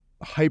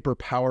hyper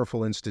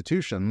powerful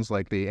institutions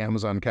like the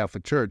Amazon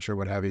Catholic Church or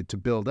what have you to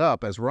build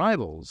up as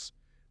rivals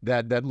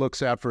that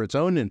looks out for its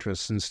own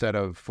interests instead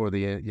of for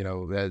the,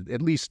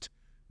 at least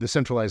the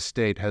centralized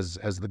state has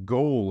the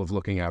goal of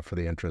looking out for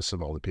the interests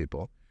of all the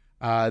people,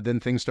 then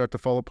things start to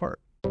fall apart.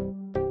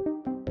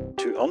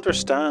 To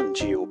understand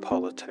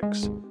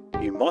geopolitics,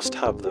 you must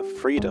have the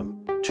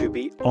freedom to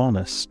be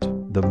honest.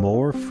 The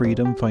More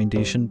Freedom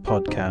Foundation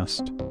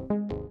podcast.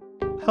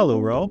 Hello,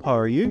 Rob. How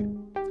are you?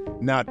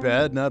 Not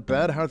bad, not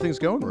bad. How are things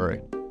going,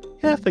 Rory?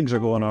 Yeah, things are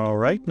going all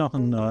right.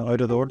 Nothing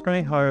out of the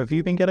ordinary. How have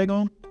you been getting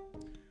on?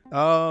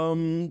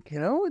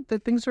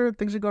 Things are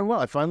going well.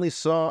 I finally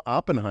saw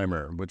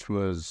Oppenheimer, which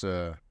was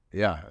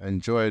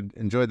enjoyed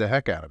the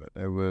heck out of it.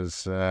 It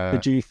was.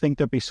 Did you think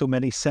there'd be so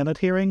many Senate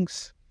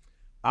hearings?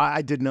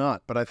 I did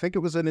not, but I think it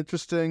was an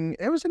interesting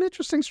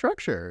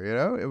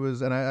structure. It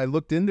was, and I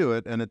looked into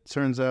it, and it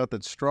turns out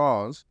that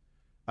Strauss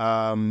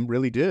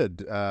really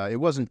did. It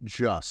wasn't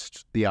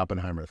just the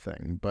Oppenheimer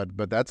thing,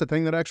 but that's a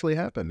thing that actually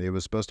happened. It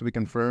was supposed to be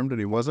confirmed,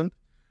 and he wasn't,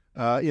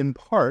 in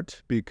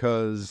part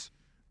because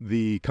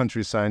the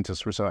country's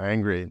scientists were so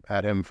angry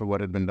at him for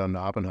what had been done to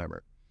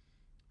Oppenheimer.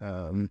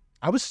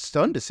 I was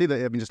stunned to see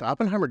that. I mean, just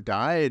Oppenheimer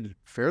died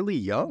fairly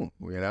young.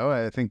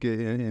 I think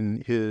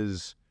in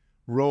his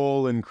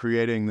role in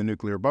creating the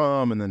nuclear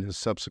bomb and then his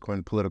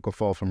subsequent political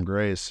fall from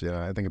grace,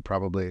 I think it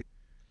probably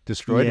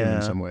destroyed him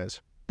in some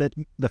ways.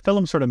 The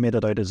film sort of made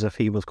it out as if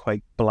he was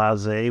quite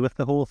blasé with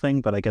the whole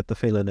thing, but I get the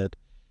feeling it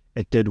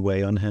did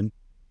weigh on him.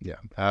 Yeah,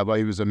 well,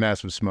 he was a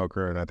massive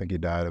smoker, and I think he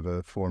died of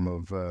a form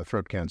of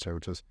throat cancer,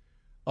 which is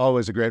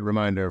always a great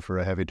reminder for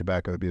a heavy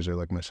tobacco abuser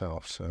like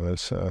myself. So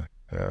it's Are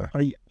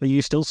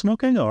you still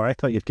smoking, or I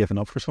thought you'd given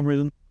up for some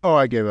reason? Oh,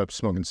 I gave up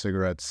smoking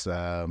cigarettes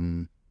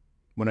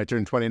when I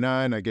turned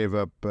 29. I gave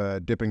up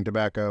dipping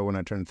tobacco when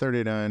I turned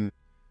 39.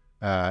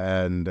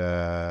 And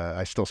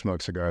I still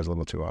smoke cigars a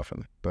little too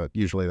often, but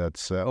usually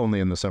that's only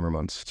in the summer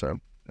months. So,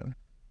 yeah.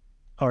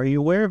 Are you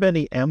aware of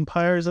any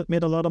empires that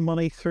made a lot of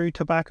money through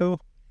tobacco?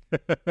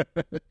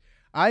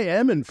 I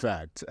am, in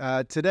fact.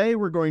 Today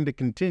we're going to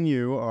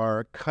continue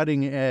our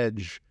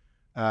cutting-edge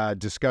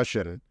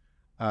discussion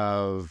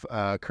of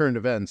current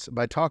events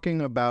by talking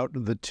about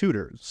the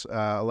Tudors.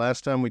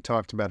 Last time we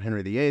talked about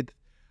Henry VIII.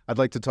 I'd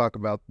like to talk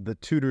about the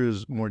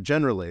Tudors more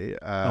generally.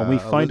 And we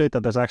find out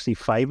that there's actually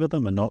 5 of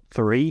them and not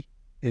 3.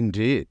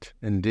 Indeed.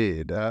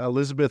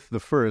 Elizabeth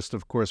I,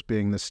 of course,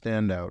 being the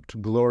standout.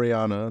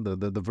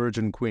 Gloriana, the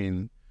Virgin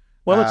Queen.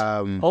 Well,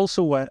 it's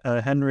also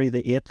Henry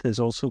VIII is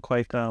also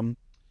quite,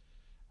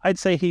 I'd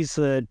say he's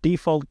the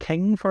default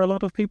king for a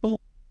lot of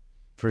people.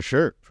 For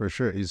sure.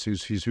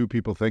 He's who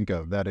people think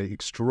of. That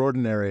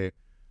extraordinary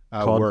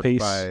work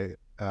by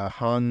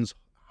Hans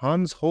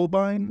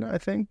Holbein, I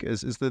think,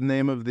 is the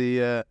name of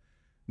the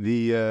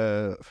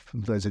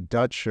is it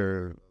Dutch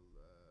or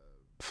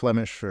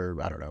Flemish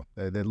or I don't know,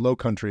 the Low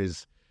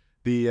Countries,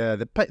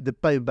 the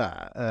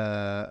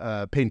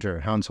painter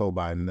Hans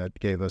Holbein that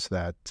gave us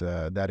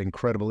that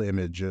incredible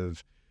image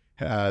of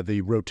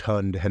the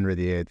rotund Henry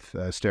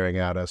VIII staring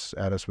at us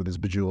with his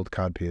bejeweled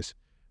codpiece,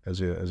 as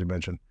you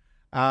mentioned.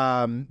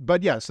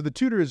 But yeah, so the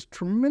Tudors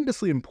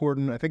tremendously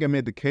important. I think I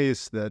made the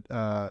case that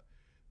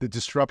the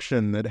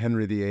disruption that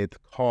Henry VIII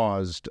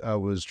caused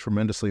was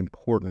tremendously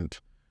important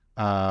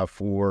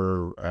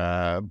for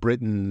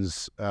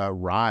Britain's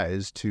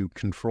rise to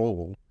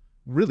control,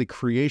 really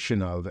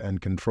creation of and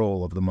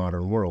control of the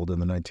modern world in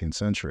the 19th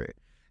century.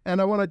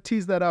 And I want to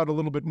tease that out a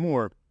little bit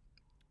more,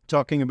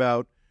 talking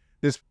about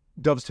this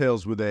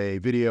dovetails with a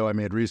video I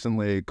made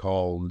recently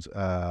called,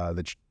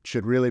 that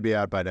should really be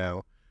out by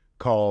now,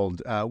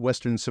 called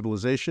Western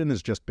Civilization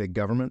is Just Big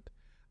Government.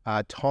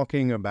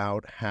 Talking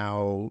about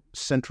how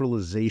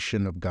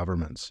centralization of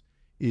governments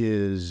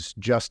is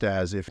just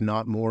as, if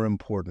not more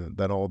important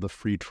than all the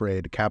free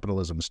trade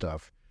capitalism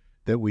stuff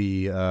that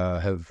we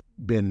have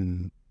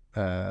been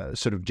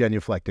sort of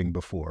genuflecting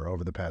before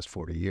over the past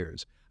 40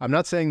 years. I'm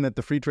not saying that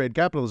the free trade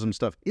capitalism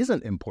stuff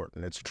isn't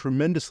important. It's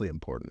tremendously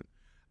important.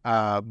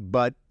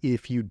 But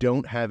if you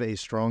don't have a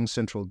strong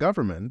central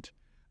government,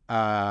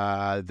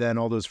 then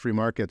all those free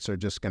markets are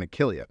just going to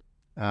kill you.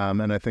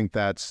 And I think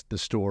that's the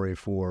story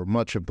for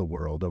much of the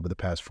world over the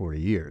past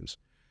 40 years.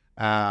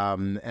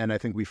 And I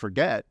think we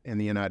forget in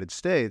the United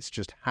States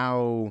just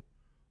how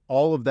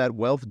all of that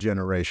wealth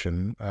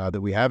generation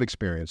that we have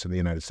experienced in the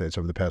United States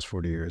over the past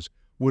 40 years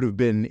would have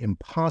been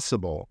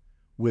impossible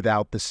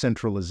without the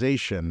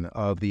centralization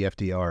of the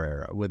FDR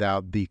era,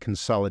 without the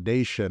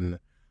consolidation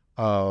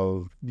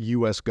of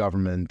U.S.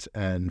 government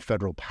and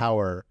federal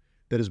power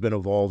that has been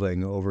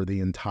evolving over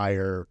the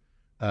entire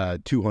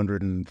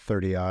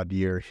 230-odd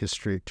year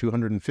history,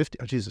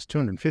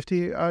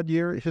 250-odd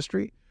year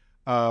history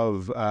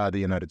of the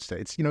United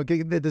States. There's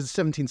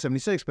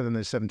 1776, but then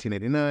there's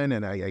 1789,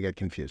 and I get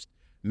confused.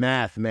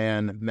 Math.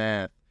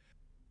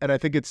 And I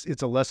think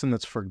it's a lesson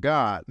that's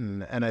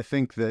forgotten, and I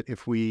think that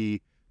if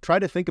we try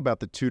to think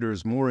about the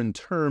Tudors more in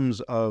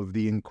terms of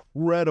the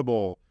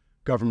incredible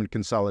government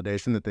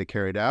consolidation that they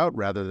carried out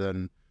rather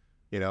than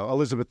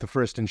Elizabeth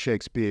I in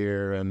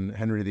Shakespeare and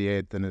Henry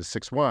VIII and his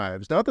 6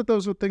 wives. Not that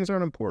those things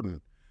aren't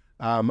important.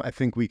 I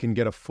think we can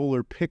get a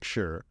fuller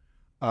picture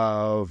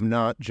of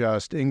not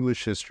just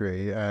English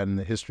history and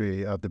the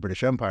history of the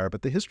British Empire,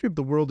 but the history of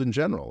the world in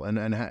general.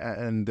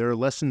 And there are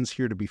lessons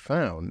here to be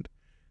found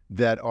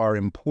that are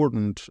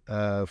important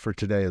for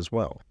today as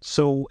well.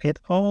 So it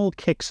all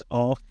kicks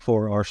off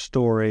for our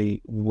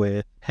story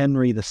with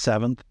Henry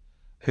VII,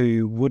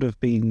 who would have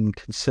been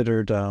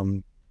considered,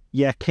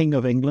 King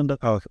of England,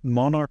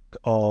 monarch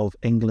of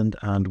England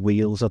and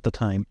Wales at the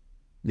time.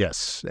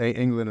 Yes,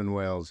 England and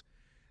Wales.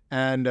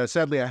 And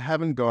sadly, I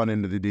haven't gone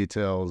into the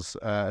details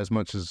as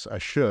much as I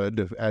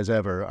should, as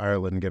ever,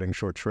 Ireland getting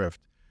short shrift.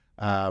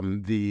 But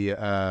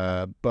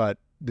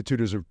the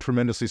Tudors are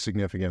tremendously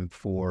significant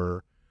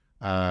for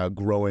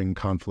growing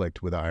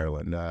conflict with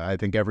Ireland. I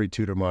think every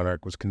Tudor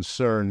monarch was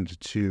concerned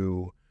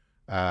to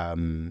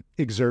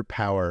exert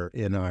power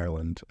in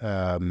Ireland,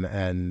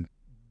 and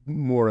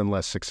more and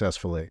less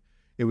successfully.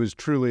 It was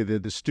truly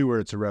the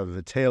Stuarts, or rather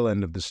the tail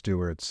end of the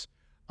Stuarts,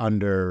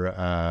 under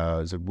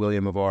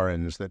William of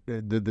Orange, that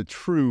the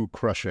true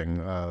crushing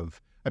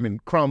of. I mean,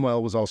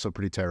 Cromwell was also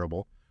pretty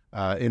terrible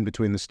in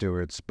between the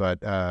Stuarts,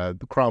 but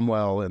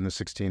Cromwell in the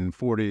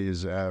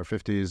 1640s,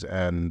 50s,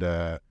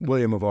 and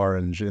William of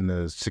Orange in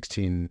the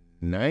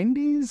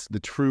 1690s, the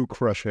true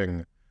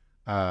crushing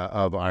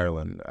of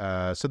Ireland.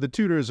 So the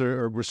Tudors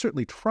were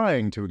certainly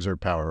trying to exert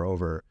power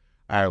over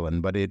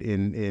Ireland, but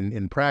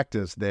in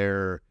practice,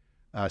 their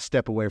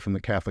step away from the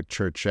Catholic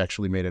Church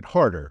actually made it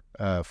harder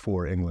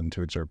for England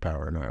to exert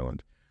power in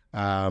Ireland.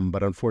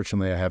 But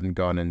unfortunately, I haven't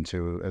gone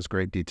into as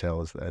great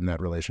detail in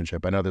that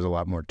relationship. I know there's a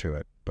lot more to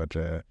it, but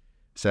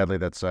sadly,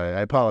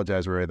 I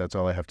apologize, Rory. That's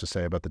all I have to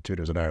say about the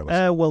Tudors in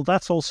Ireland. Well,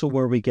 that's also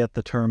where we get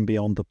the term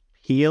beyond the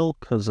pale,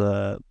 because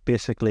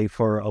basically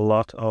for a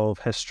lot of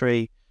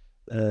history,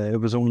 it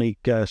was only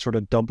sort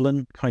of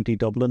County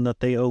Dublin that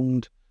they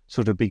owned.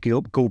 So to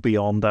go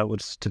beyond that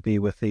was to be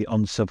with the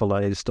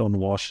uncivilized,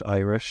 unwashed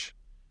Irish.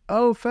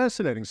 Oh,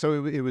 fascinating.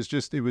 So it was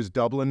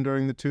Dublin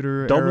during the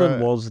Tudor era?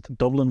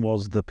 Dublin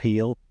was the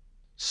pale,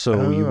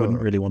 so you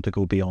wouldn't really want to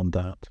go beyond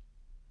that.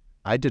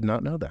 I did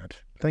not know that.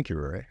 Thank you,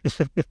 Rory.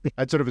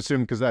 I'd sort of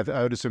assumed, because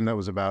I would assume that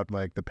was about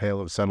like the Pale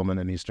of Settlement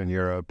in Eastern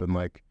Europe and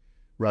like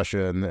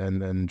Russia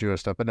and Jewish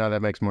stuff. But now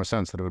that makes more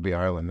sense that it would be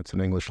Ireland. It's an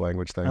English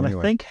language thing. And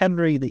anyway. I think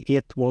Henry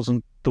VIII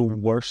wasn't the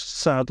worst,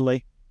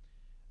 sadly.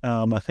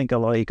 I think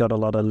he got a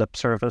lot of lip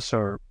service,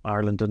 or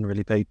Ireland didn't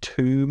really pay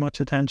too much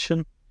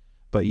attention.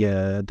 But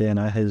yeah, then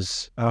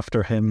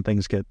after him,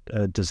 things get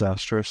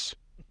disastrous.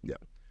 Yeah.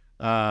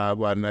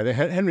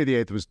 Henry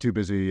VIII was too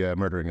busy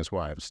murdering his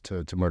wives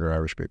to murder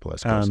Irish people, I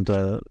suppose.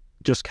 And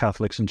just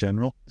Catholics in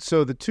general.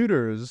 So the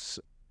Tudors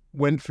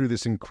went through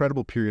this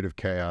incredible period of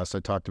chaos. I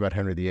talked about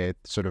Henry VIII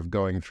sort of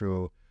going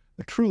through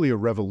truly a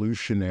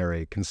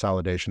revolutionary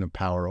consolidation of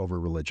power over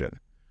religion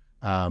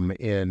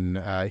in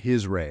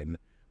his reign.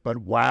 But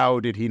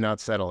wow, did he not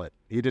settle it.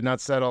 He did not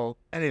settle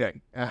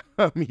anything.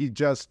 He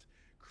just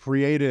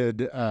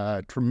created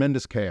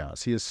tremendous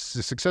chaos. He has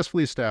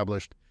successfully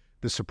established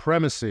the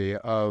supremacy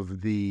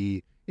of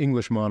the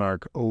English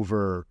monarch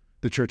over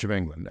the Church of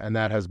England, and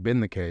that has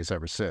been the case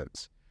ever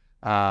since.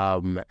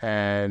 But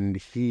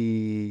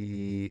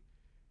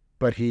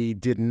he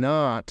did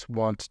not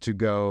want to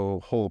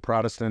go whole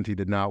Protestant. He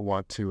did not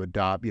want to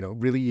adopt,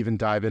 really even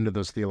dive into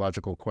those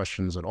theological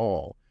questions at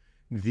all.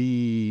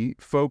 The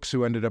folks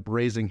who ended up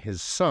raising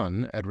his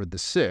son, Edward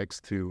VI,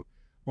 who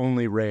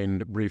only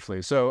reigned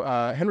briefly. So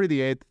Henry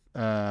VIII,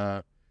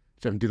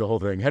 do the whole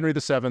thing. Henry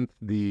VII,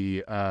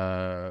 the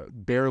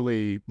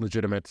barely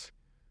legitimate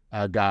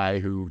guy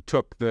who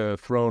took the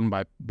throne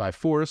by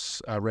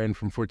force, reigned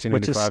from 1485.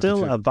 Which is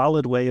still a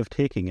valid way of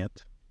taking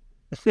it.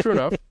 True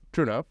enough.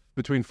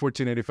 Between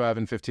 1485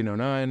 and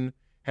 1509,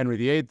 Henry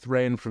VIII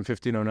reigned from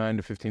 1509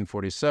 to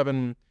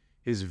 1547.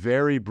 His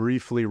very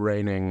briefly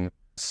reigning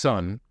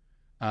son,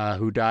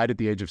 who died at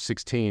the age of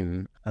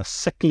 16. A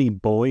sickly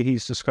boy,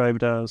 he's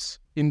described as.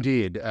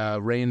 Indeed,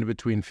 reigned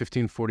between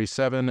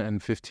 1547 and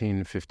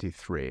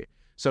 1553.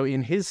 So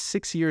in his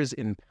 6 years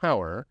in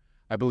power,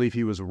 I believe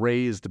he was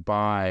raised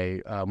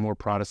by more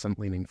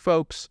Protestant-leaning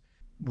folks,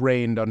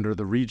 reigned under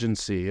the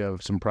regency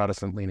of some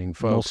Protestant-leaning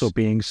folks. And also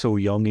being so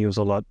young, he was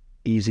a lot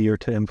easier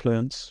to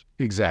influence.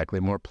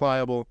 Exactly, more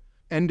pliable.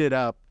 Ended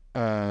up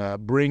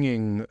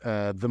bringing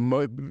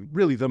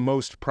the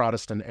most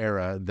Protestant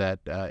era that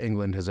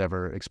England has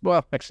ever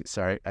well, actually,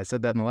 sorry, I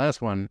said that in the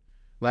last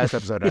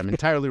episode. I'm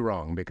entirely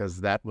wrong,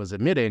 because that was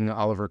omitting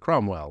Oliver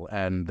Cromwell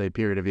and the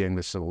period of the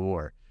English Civil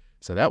War.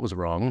 So that was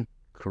wrong.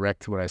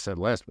 Correct what I said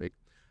last week.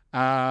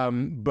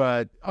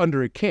 But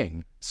under a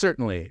king,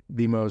 certainly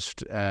the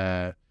most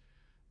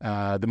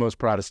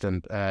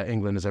Protestant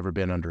England has ever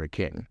been under a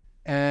king.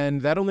 And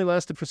that only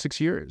lasted for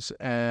 6 years.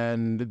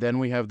 And then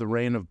we have the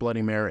reign of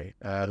Bloody Mary,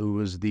 who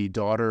was the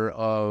daughter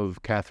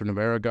of Catherine of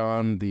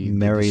Aragon,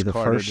 Mary the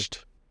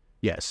First.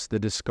 Yes, the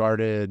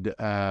discarded.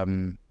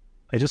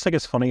 I just think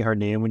it's funny, her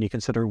name, when you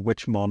consider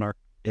which monarch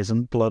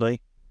isn't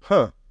bloody.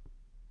 Huh.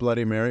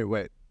 Bloody Mary.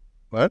 Wait,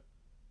 what?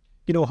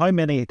 how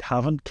many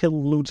haven't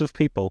killed loads of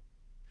people?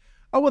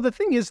 Oh, well, the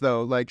thing is,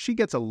 though, like, she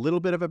gets a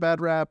little bit of a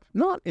bad rap,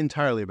 not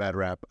entirely a bad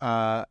rap.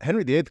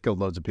 Henry VIII killed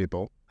loads of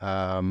people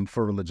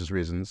for religious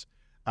reasons.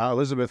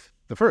 Elizabeth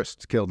I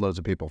killed loads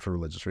of people for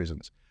religious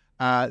reasons.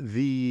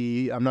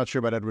 I'm not sure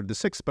about Edward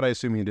VI, but I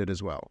assume he did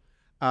as well.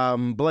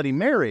 Bloody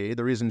Mary,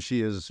 the reason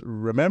she is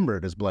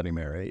remembered as Bloody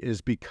Mary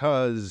is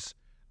because,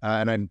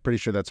 and I'm pretty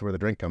sure that's where the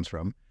drink comes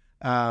from,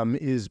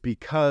 is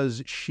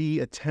because she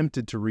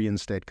attempted to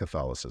reinstate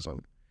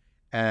Catholicism.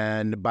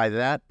 And by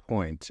that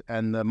point,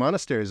 and the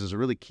monasteries is a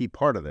really key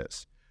part of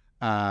this,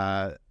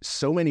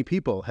 so many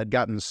people had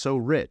gotten so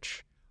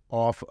rich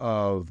off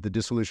of the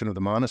dissolution of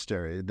the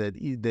monastery that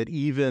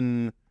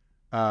even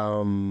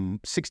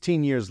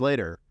 16 years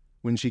later,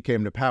 when she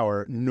came to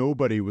power,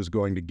 nobody was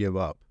going to give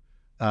up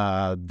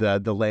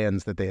the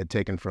lands that they had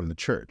taken from the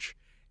church.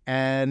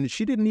 And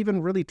she didn't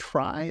even really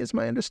try, is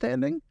my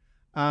understanding.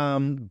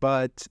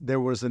 But there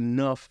was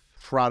enough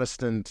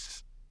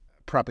Protestant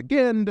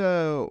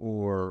propaganda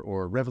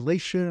or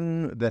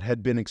revelation that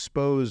had been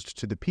exposed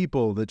to the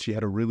people that she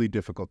had a really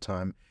difficult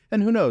time.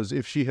 And who knows,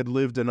 if she had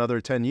lived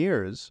another 10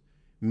 years,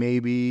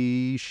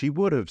 maybe she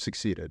would have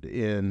succeeded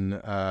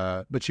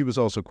but she was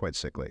also quite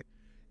sickly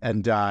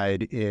and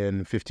died in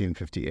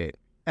 1558.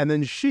 And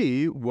then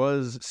she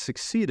was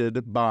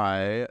succeeded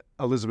by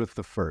Elizabeth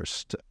I.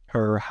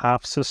 Her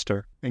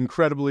half-sister.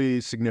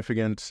 Incredibly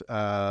significant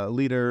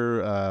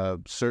leader,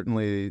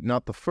 certainly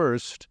not the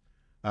first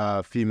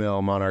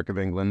female monarch of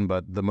England,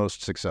 but the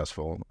most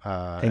successful.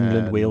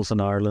 England, Wales,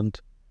 and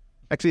Ireland.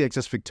 Actually,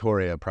 just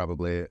Victoria,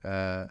 probably.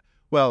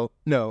 Well,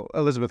 no,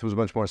 Elizabeth was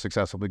much more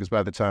successful because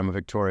by the time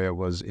Victoria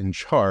was in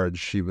charge,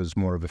 she was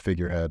more of a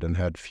figurehead and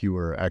had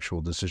fewer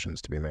actual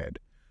decisions to be made.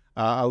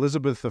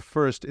 Elizabeth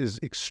I is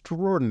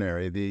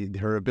extraordinary.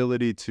 Her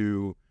ability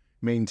to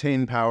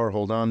maintain power,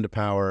 hold on to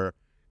power,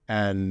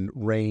 and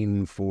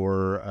reign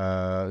for,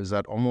 is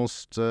that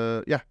almost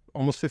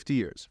 50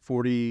 years,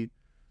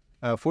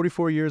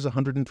 44 years,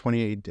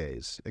 128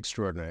 days.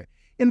 Extraordinary.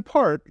 In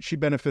part, she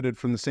benefited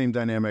from the same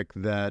dynamic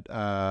that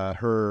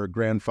her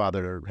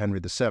grandfather,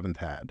 Henry VII,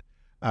 had,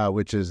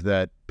 which is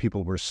that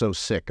people were so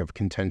sick of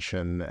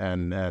contention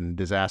and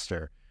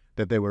disaster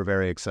that they were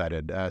very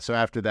excited. So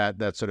after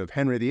that sort of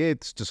Henry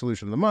VIII's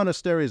dissolution of the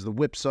monasteries, the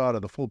whipsaw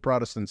to the full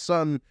Protestant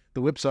son,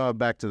 the whipsaw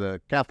back to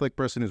the Catholic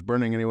person who's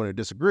burning anyone who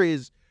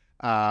disagrees,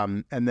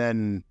 and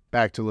then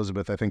back to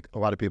Elizabeth. I think a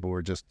lot of people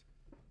were just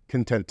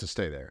content to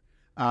stay there.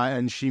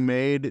 And she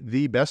made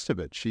the best of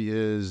it. She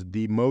is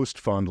the most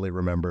fondly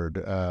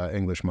remembered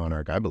English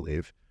monarch, I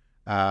believe,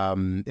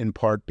 in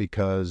part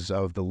because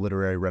of the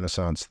literary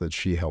renaissance that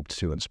she helped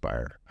to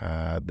inspire,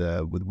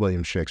 with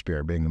William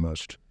Shakespeare being the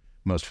most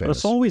famous. But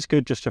it's always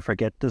good just to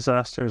forget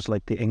disasters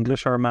like the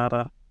English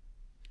Armada.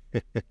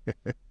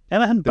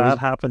 Anything bad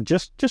happened,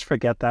 just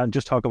forget that and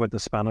just talk about the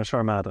Spanish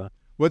Armada.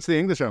 What's the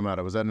English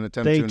Armada? Was that an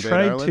attempt to invade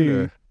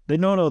Ireland?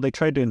 They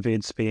tried to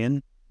invade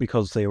Spain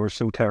because they were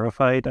so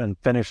terrified and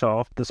finish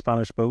off the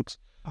Spanish boats,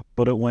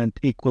 but it went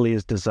equally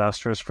as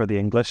disastrous for the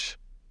English.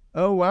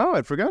 Oh, wow,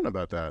 I'd forgotten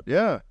about that.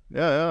 Yeah,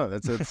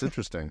 that's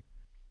interesting.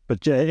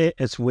 But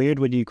it's weird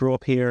when you grow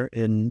up here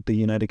in the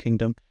United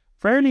Kingdom.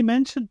 Rarely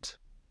mentioned.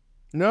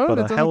 No, but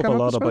that a hell of a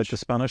lot about the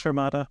Spanish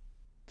Armada.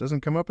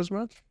 Doesn't come up as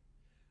much.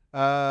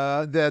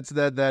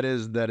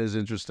 That is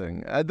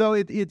interesting. Though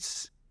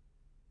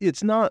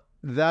it's not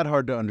that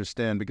hard to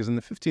understand because in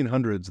the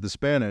 1500s, the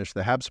Spanish,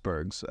 the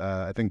Habsburgs,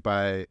 I think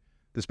by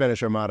the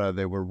Spanish Armada,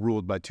 they were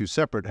ruled by two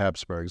separate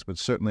Habsburgs, but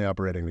certainly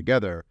operating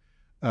together,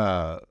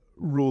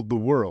 ruled the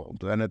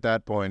world. And at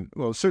that point,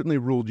 well, certainly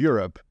ruled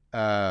Europe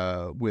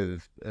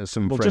with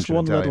some French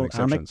and Italian exceptions. Just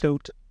one little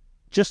anecdote.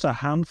 Just a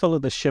handful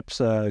of the ships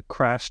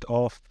crashed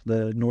off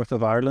the north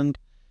of Ireland,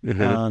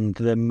 and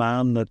the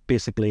man that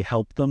basically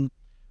helped them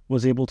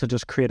was able to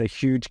just create a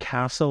huge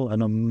castle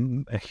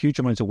and a huge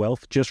amount of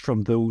wealth just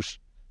from those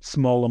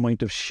small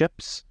amount of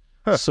ships.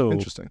 So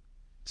interesting.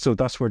 So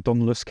that's where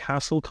Dunluce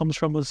Castle comes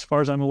from, as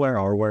far as I'm aware,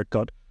 or where it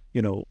got,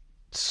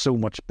 so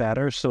much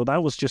better. So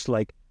that was just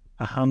like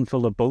a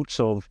handful of boats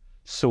of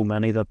so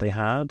many that they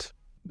had.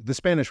 The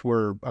Spanish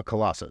were a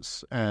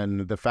colossus,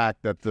 and the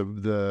fact that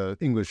the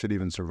English had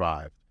even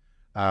survived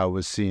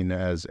was seen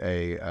as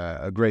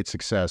a great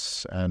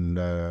success, and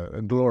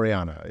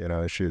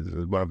Gloriana, she's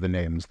one of the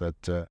names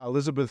that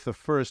Elizabeth I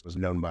was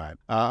known by.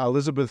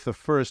 Elizabeth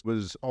I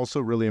was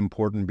also really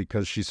important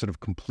because she sort of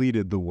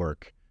completed the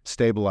work,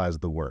 stabilized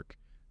the work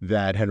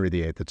that Henry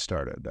VIII had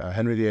started.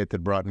 Henry VIII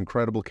had brought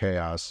incredible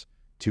chaos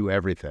to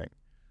everything.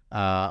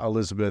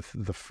 Elizabeth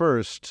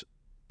I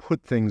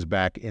put things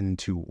back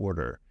into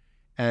order.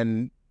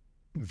 And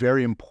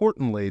very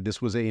importantly,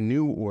 this was a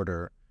new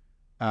order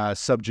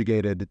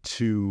subjugated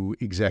to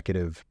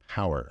executive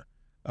power,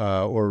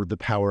 or the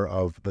power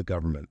of the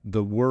government.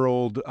 The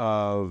world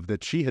that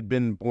she had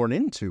been born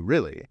into,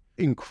 really.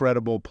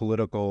 Incredible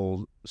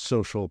political,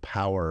 social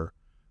power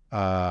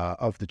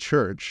of the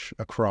church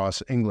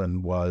across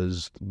England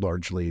was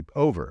largely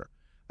over.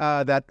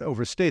 That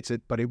overstates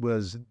it, but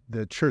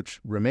the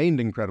church remained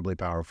incredibly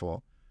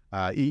powerful.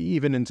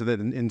 even into the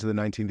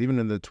 19th, even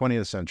in the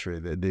 20th century,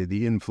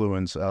 the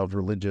influence of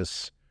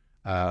religious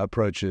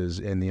approaches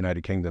in the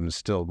United Kingdom is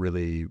still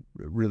really,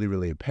 really,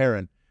 really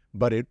apparent.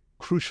 But it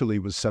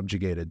crucially was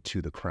subjugated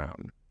to the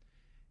crown,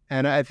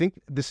 and I think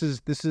this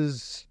is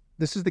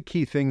the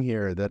key thing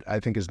here that I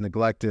think is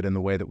neglected in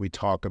the way that we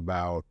talk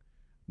about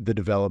the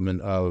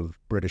development of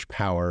British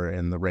power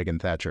in the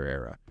Reagan-Thatcher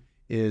era,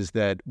 is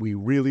that we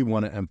really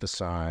want to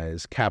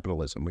emphasize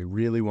capitalism. We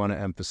really want to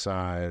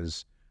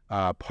emphasize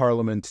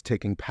Parliament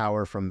taking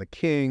power from the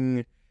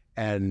king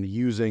and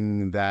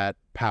using that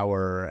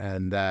power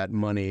and that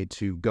money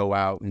to go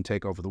out and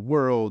take over the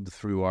world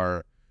through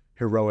our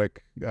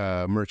heroic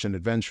merchant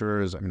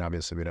adventurers. I mean,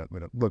 obviously, we don't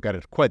look at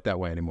it quite that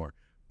way anymore.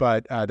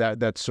 But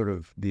that's sort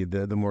of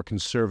the more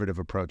conservative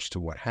approach to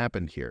what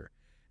happened here.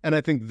 And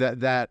I think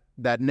that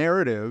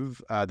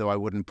narrative, though I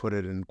wouldn't put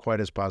it in quite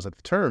as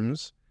positive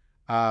terms,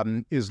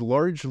 is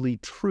largely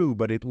true,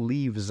 but it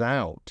leaves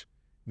out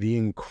the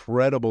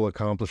incredible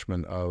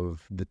accomplishment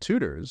of the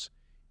Tudors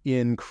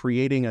in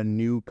creating a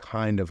new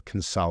kind of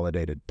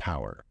consolidated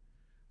power.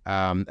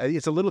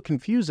 It's a little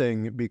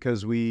confusing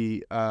because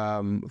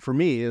for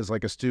me, as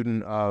like a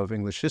student of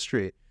English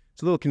history,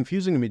 it's a little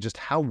confusing to me just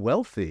how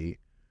wealthy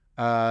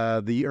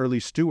the early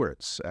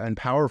Stuarts and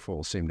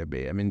powerful seem to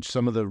be. I mean,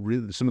 some of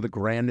the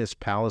grandest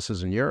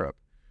palaces in Europe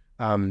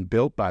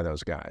built by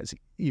those guys.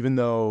 Even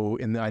though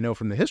I know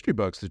from the history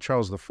books that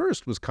Charles I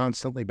was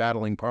constantly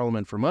battling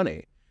Parliament for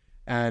money,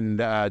 and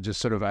just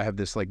sort of I have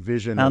this like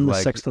vision and of the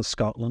like sixth of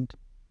Scotland.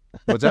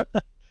 What's that?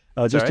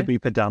 Just to be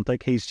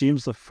pedantic, he's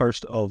James I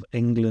of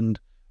England,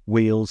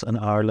 Wales, and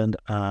Ireland,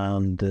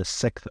 and the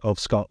sixth of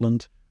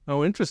Scotland.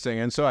 Oh, interesting.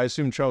 And so I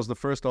assume Charles I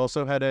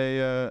also had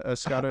a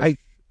Scottish.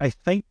 I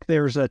think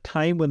there's a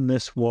time when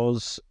this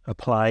was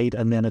applied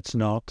and then it's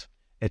not.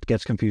 It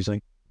gets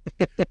confusing.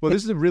 Well,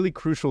 this is a really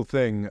crucial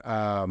thing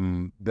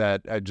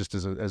that just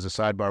as a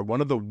sidebar,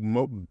 one of the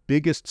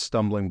biggest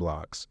stumbling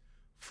blocks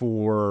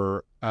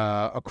for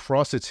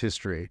across its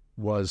history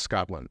was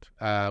Scotland.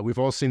 We've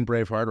all seen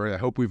Braveheart, or I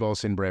hope we've all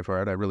seen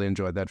Braveheart. I really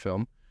enjoyed that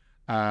film.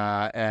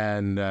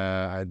 And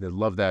I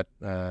love that.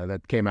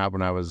 That came out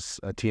when I was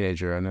a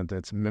teenager, and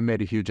it's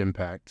made a huge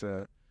impact.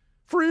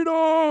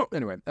 Freedom!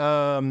 Anyway,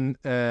 and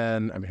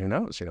I mean, who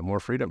knows? More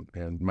freedom,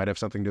 and might have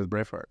something to do with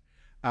Braveheart.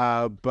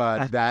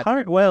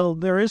 Well,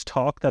 there is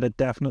talk that it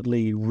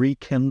definitely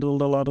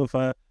rekindled a lot of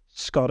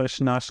Scottish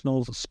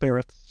national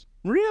spirits.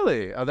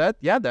 Really?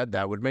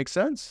 That would make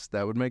sense.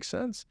 That would make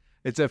sense.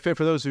 It's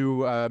for those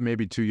who may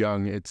be too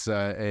young. It's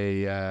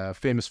a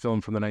famous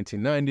film from the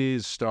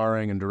 1990s,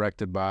 starring and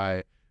directed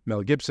by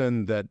Mel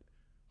Gibson, that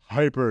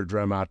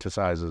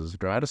dramatizes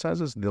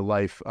the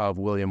life of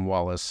William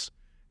Wallace,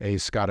 a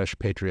Scottish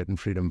patriot and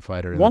freedom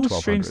fighter in the 1200s.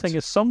 One strange thing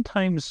is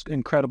sometimes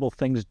incredible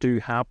things do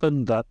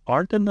happen that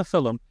aren't in the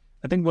film.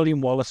 I think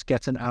William Wallace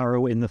gets an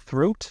arrow in the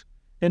throat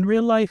in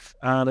real life,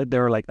 and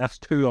they're like, that's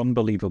too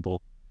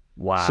unbelievable.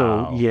 Wow.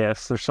 So,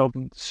 yes, there's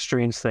some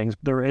strange things.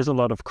 There is a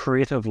lot of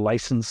creative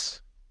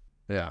license.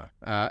 Yeah,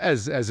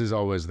 as is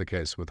always the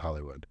case with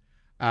Hollywood.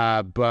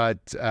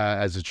 But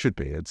as it should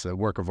be. It's a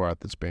work of art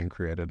that's being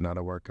created, not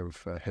a work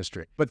of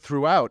history. But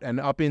throughout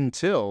and up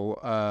until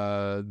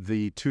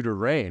the Tudor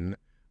reign,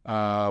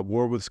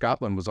 war with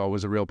Scotland was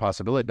always a real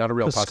possibility. Not a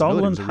real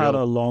possibility. Scotland had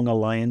a long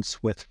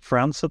alliance with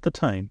France at the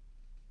time.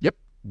 Yep.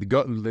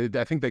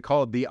 I think they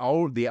call it the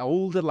old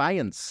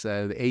alliance,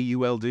 the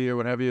AULD or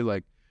whatever you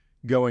like,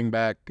 going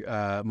back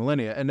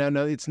millennia. And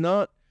no, it's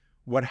not.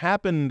 What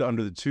happened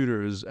under the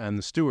Tudors and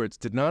the Stuarts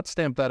did not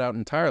stamp that out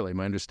entirely.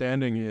 My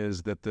understanding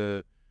is that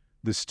the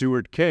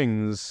Stuart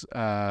kings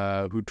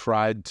who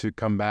tried to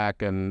come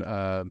back and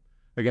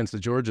against the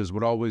Georges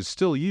would always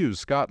still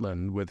use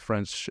Scotland with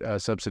French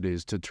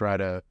subsidies to try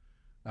to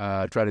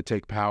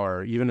take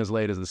power, even as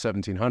late as the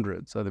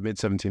 1700s, so the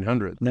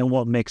mid-1700s. And then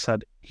what makes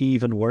that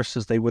even worse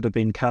is they would have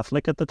been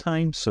Catholic at the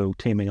time, so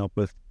teaming up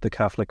with the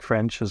Catholic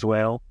French as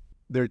well.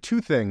 There are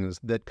two things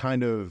that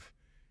kind of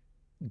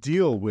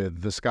deal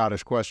with the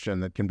Scottish question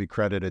that can be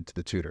credited to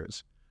the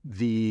Tudors.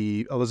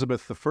 The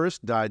Elizabeth I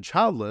died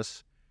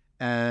childless,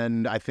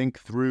 and I think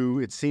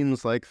through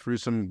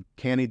some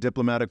canny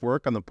diplomatic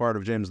work on the part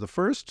of James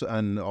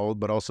I,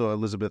 but also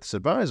Elizabeth's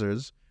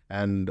advisors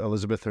and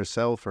Elizabeth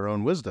herself, her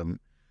own wisdom,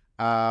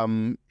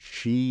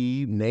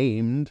 she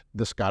named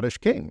the Scottish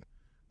king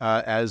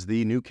as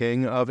the new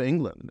king of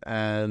England.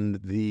 And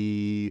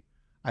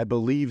I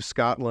believe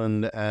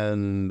Scotland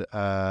and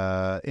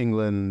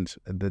England,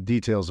 the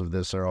details of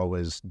this are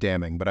always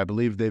damning, but I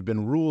believe they've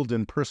been ruled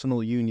in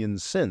personal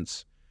unions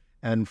since.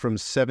 And from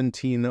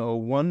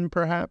 1701,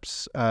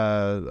 perhaps,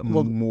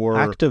 more...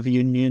 Act of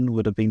Union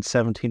would have been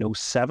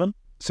 1707?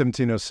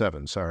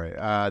 1707, sorry.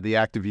 The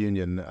Act of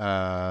Union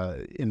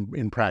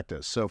in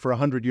practice. So for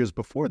 100 years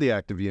before the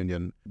Act of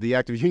Union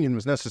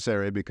was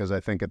necessary because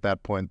I think at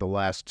that point the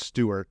last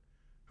Stuart,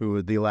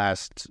 the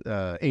last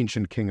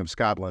ancient king of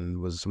Scotland,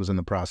 was in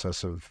the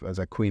process of, as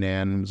Queen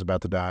Anne was about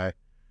to die,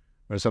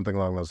 or something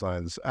along those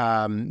lines.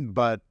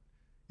 But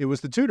it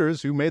was the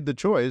Tudors who made the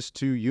choice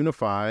to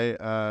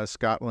unify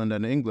Scotland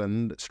and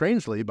England,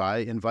 strangely, by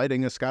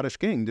inviting a Scottish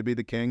king to be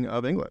the king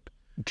of England.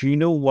 Do you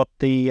know what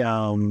the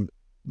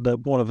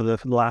one of the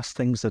last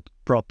things that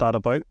brought that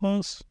about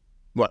was?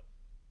 What?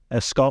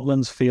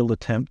 Scotland's failed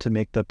attempt to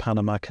make the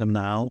Panama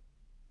Canal.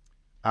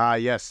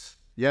 Yes.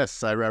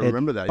 Yes, I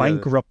remember that.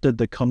 Bankrupted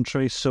the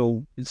country.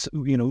 So, it's,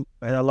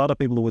 a lot of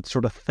people would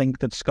sort of think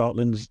that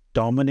Scotland's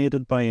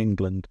dominated by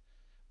England,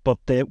 but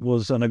it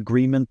was an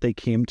agreement they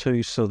came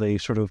to. So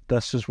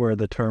this is where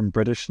the term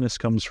Britishness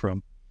comes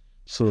from.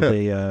 So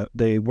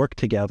they worked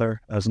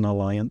together as an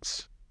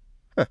alliance.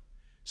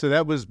 So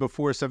that was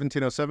before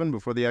 1707,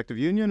 before the Act of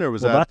Union, or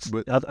was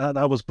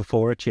that was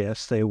before it?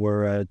 Yes, they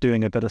were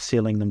doing a bit of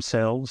sailing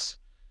themselves,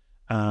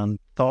 and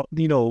thought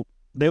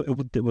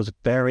it was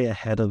very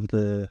ahead of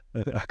the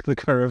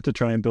curve to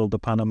try and build the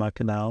Panama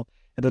Canal.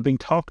 It had been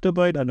talked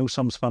about. I know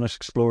some Spanish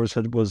explorers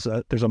said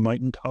there's a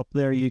mountaintop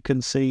there you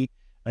can see,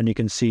 and you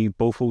can see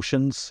both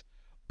oceans.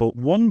 But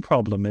one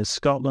problem is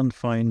Scotland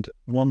found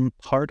one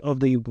part of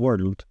the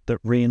world that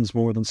rains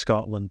more than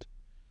Scotland.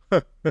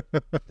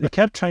 They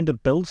kept trying to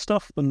build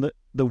stuff, and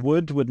the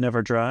wood would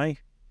never dry.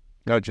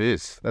 Oh,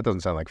 geez. That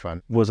doesn't sound like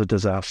fun. Was a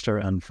disaster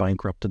and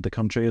bankrupted the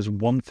country as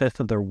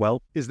 1/5 of their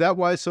wealth. Is that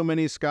why so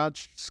many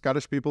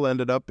Scottish people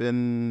ended up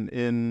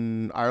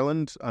in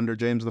Ireland under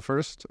James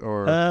I?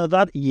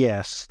 Or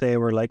yes. They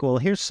were like, well,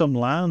 here's some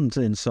land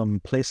in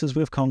some places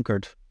we've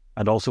conquered.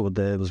 And also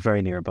it was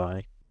very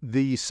nearby.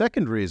 The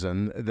second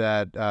reason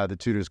that the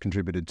Tudors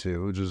contributed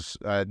to, which was,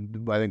 I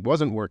think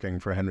wasn't working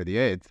for Henry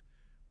VIII,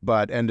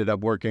 but ended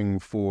up working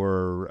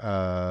for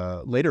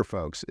later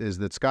folks, is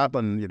that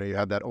Scotland, you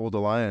had that old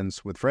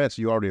alliance with France.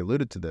 You already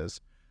alluded to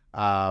this.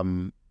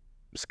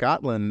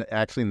 Scotland,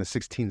 actually in the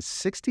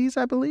 1660s,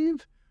 I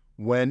believe,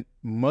 went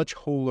much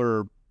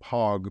wholer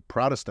hog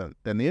Protestant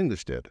than the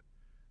English did.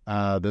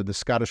 The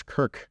Scottish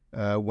Kirk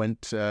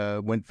went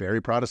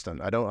very Protestant.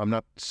 I'm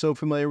not so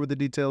familiar with the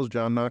details,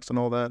 John Knox and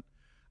all that,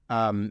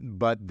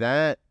 but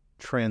that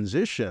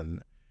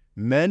transition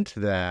meant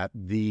that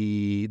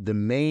the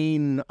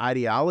main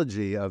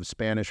ideology of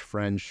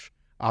Spanish-French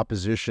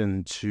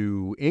opposition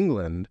to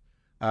England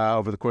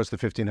over the course of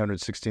the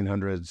 1500s,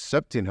 1600s,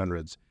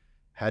 1700s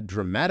had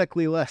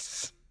dramatically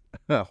less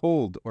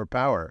hold or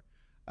power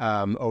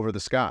over the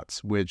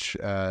Scots, which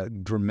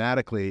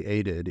dramatically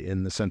aided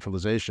in the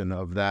centralization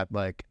of that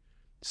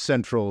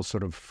central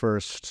sort of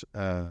first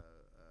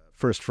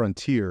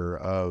frontier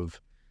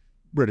of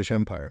British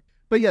Empire.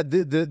 But yeah,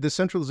 the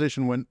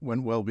centralization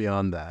went well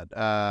beyond that.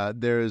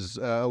 There's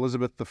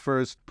Elizabeth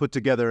I put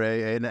together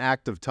an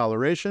act of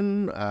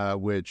toleration,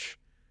 which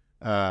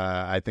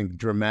I think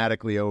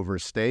dramatically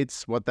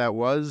overstates what that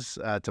was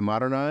to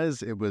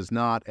modernize. It was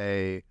not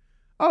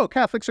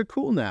Catholics are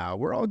cool now,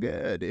 we're all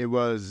good. It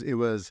was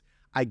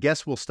I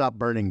guess we'll stop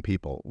burning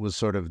people was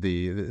sort of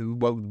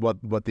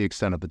what the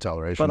extent of the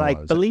toleration was. But I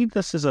believe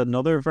this is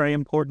another very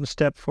important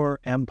step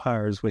for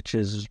empires, which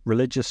is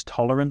religious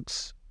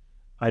tolerance.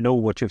 I know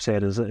what you've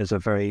said is a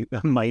very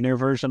minor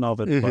version of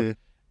it, but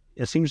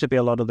it seems to be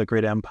a lot of the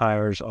great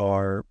empires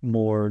are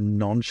more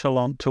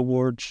nonchalant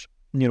towards,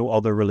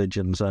 other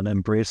religions and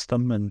embrace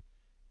them, and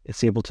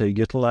it's able to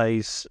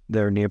utilize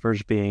their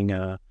neighbors being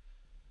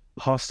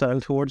hostile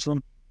towards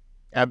them.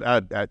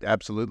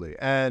 Absolutely.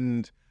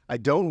 And I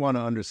don't want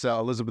to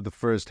undersell,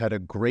 Elizabeth I did a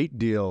great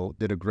deal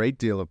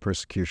of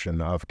persecution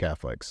of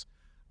Catholics.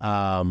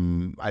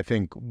 I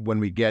think when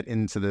we get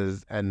into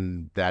this,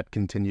 and that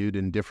continued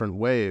in different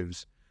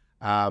waves,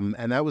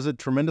 and that was a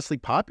tremendously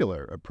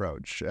popular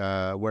approach,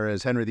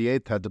 whereas Henry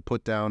VIII had to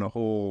put down a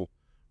whole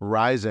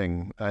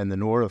rising in the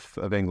north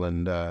of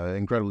England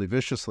incredibly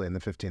viciously in the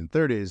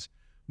 1530s.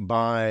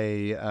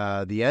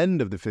 By the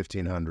end of the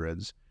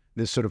 1500s,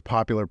 this sort of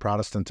popular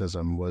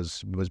Protestantism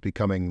was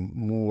becoming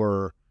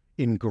more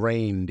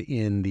ingrained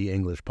in the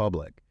English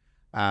public.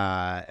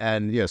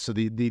 So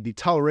the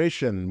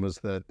toleration was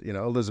that,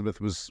 Elizabeth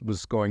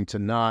was going to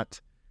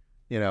not,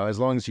 as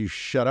long as you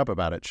shut up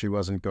about it, she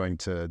wasn't going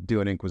to do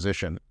an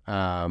inquisition.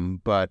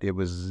 But it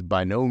was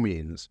by no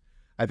means.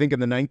 I think in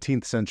the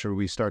 19th century,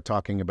 we start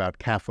talking about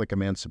Catholic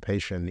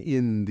emancipation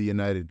in the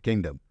United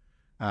Kingdom.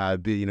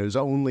 It was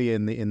only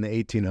in the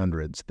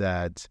 1800s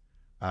that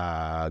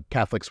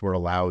Catholics were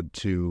allowed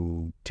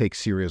to take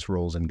serious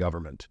roles in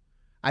government.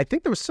 I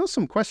think there was still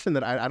some question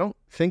that I don't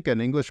think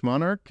an English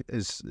monarch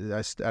is.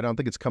 I don't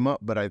think it's come up,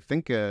 but I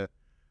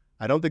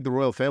don't think the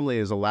royal family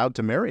is allowed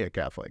to marry a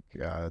Catholic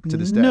to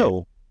this day.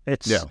 No,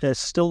 it's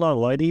still not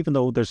allowed. Even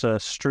though there's a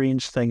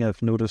strange thing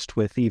I've noticed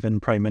with even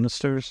prime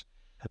ministers.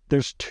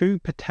 There's 2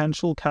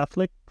 potential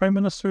Catholic prime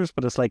ministers,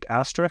 but it's like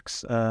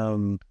asterisks.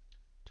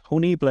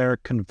 Tony Blair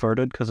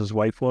converted because his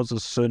wife was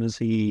as soon as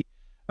he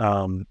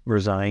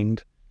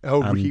resigned.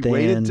 Oh, and he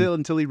waited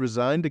until he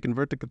resigned to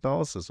convert to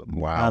Catholicism.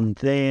 Wow. And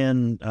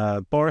then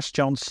Boris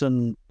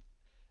Johnson,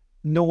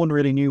 no one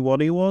really knew what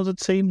he was, it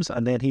seems.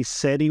 And then he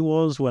said he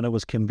was when it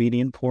was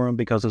convenient for him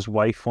because his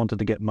wife wanted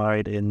to get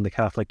married in the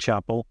Catholic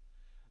chapel.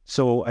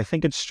 So I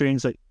think it's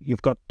strange that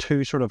you've got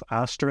 2 sort of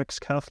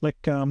asterisk Catholic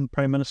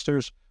prime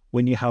ministers.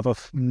 when you have a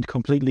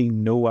completely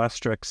no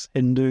asterisk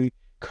Hindu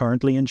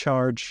currently in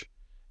charge.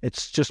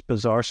 It's just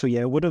bizarre. So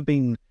yeah, it would have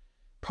been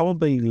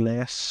probably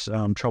less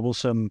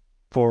troublesome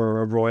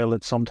for a royal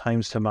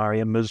sometimes to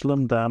marry a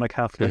Muslim than a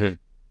Catholic.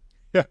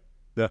 Mm-hmm.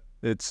 Yeah.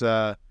 It's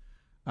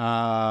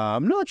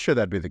I'm not sure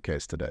that'd be the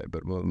case today,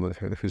 but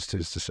who's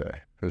to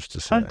say? Who's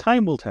to say?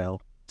 Time will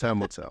tell. Time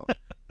will tell.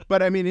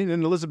 But I mean,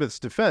 in Elizabeth's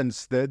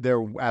defense,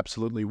 there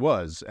absolutely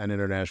was an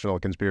international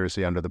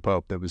conspiracy under the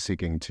Pope that was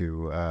seeking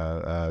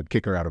to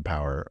kick her out of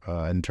power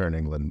and turn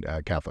England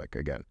Catholic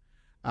again.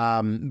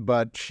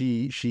 But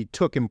she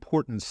took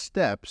important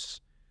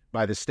steps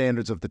by the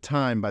standards of the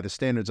time, by the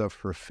standards of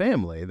her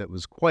family, that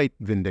was quite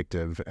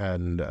vindictive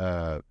and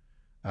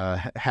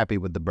happy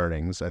with the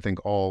burnings. I think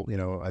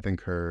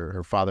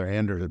her father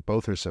and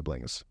both her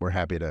siblings were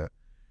happy to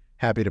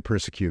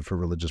persecute for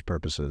religious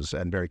purposes,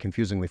 and very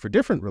confusingly for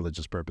different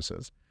religious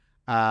purposes.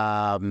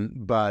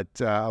 But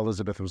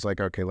Elizabeth was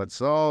like, okay,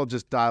 let's all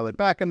just dial it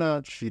back a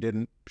notch.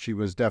 She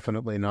was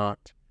definitely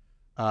not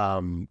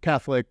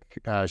Catholic.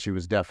 She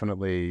was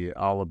definitely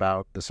all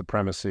about the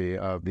supremacy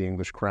of the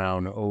English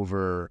crown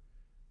over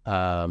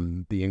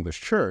the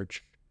English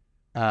church.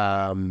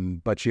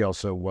 But she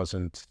also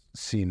wasn't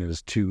seen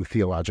as too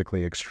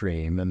theologically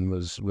extreme, and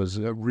was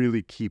a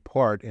really key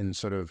part in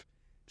sort of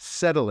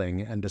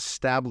settling and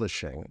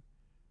establishing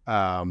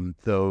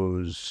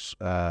those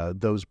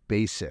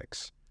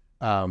basics,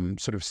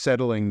 sort of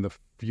settling the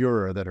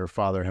furor that her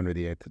father Henry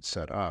VIII had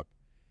set up,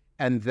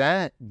 and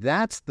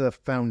that's the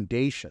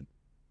foundation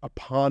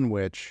upon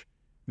which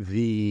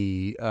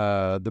the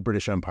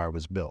British Empire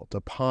was built,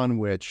 upon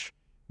which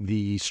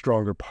the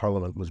stronger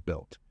Parliament was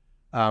built.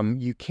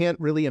 You can't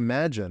really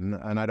imagine,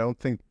 and I don't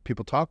think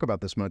people talk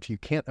about this much, you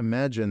can't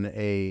imagine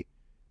a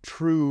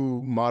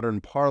true modern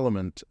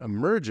Parliament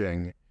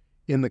emerging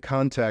in the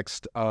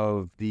context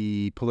of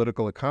the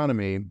political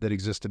economy that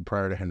existed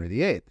prior to Henry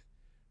VIII.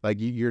 Like,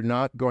 you're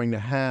not going to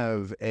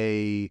have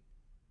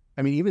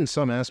even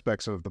some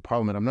aspects of the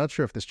Parliament, I'm not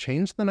sure if this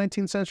changed in the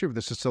 19th century, if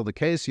this is still the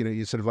case.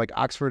 You sort of like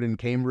Oxford and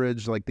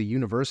Cambridge, like the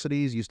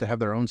universities used to have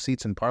their own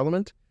seats in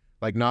Parliament.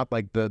 Like, not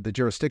like the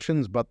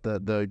jurisdictions, but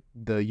the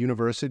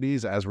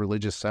universities as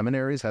religious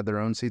seminaries had their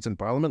own seats in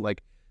Parliament.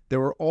 Like,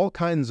 there were all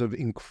kinds of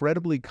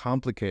incredibly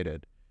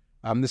complicated.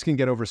 This can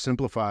get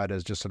oversimplified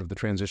as just sort of the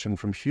transition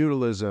from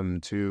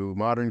feudalism to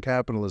modern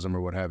capitalism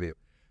or what have you.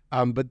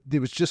 But it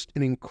was just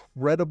an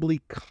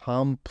incredibly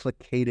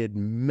complicated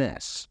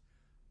mess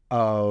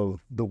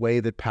of the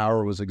way that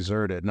power was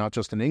exerted, not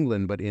just in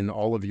England, but in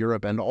all of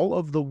Europe and all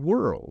of the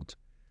world,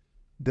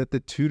 that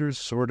the Tudors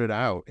sorted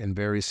out in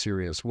very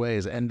serious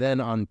ways. And then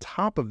on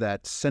top of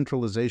that,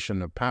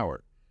 centralization of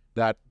power,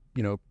 that,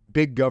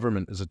 big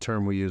government is a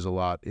term we use a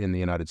lot in the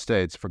United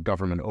States for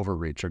government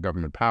overreach or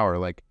government power.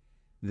 Like,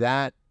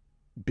 that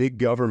big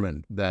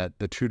government that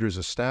the Tudors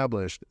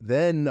established,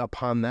 then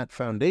upon that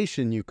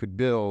foundation, you could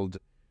build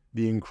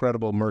the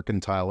incredible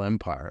mercantile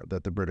empire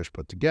that the British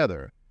put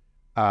together.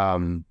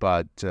 And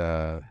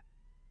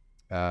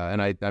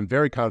I'm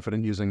very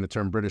confident using the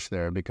term British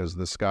there, because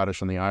the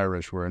Scottish and the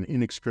Irish were an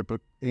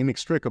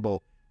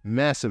inextricable,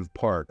 massive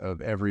part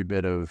of every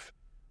bit of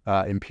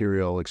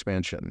imperial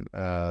expansion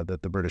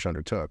that the British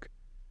undertook.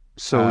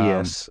 So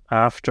yes,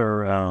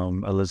 after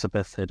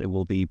Elizabeth, it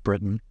will be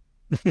Britain,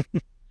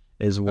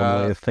 is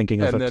one way of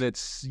thinking of it. And then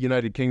it's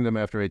United Kingdom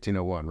after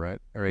 1801, right?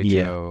 Or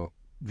 1800.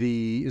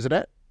 Yeah. Is it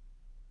at?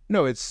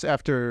 No, it's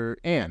after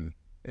Anne.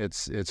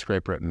 It's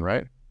Great Britain,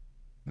 right?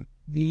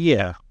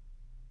 Yeah.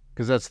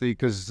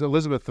 Because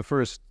Elizabeth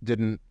I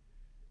didn't,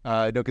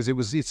 because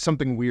it's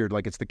something weird,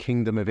 like it's the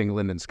Kingdom of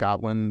England and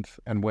Scotland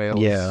and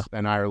Wales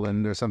and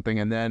Ireland or something,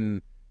 and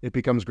then it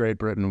becomes Great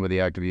Britain with the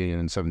Act of Union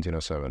in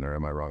 1707, or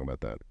am I wrong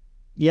about that?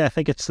 Yeah, I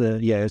think it's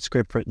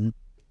Great Britain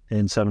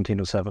in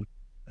 1707.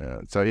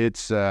 So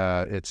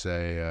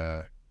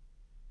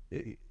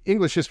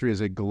English history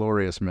is a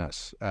glorious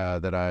mess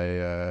that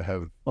I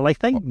have. Well, I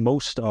think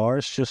most are.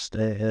 It's just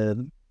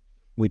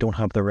we don't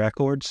have the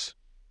records.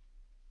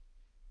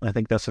 I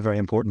think that's a very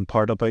important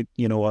part about,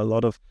 a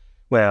lot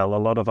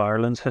of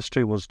Ireland's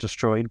history was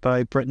destroyed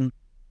by Britain.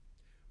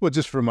 Well,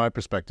 just from my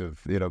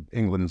perspective,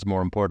 England's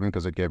more important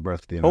because it gave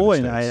birth to the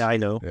United States. I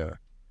know. Yeah.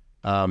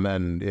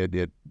 And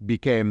it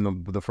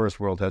became the first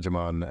world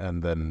hegemon,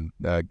 and then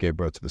gave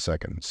birth to the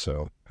second.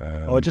 So.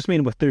 I just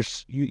mean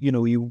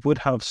you would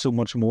have so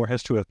much more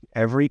history of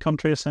every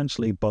country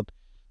essentially, but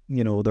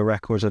the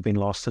records have been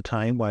lost to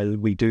time, while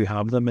we do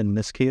have them in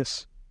this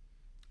case.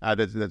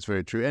 That's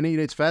very true, and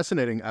it's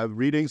fascinating.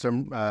 Reading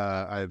some,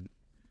 I've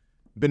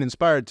been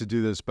inspired to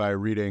do this by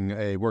reading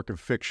a work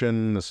of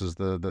fiction. This is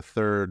the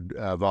third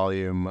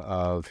volume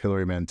of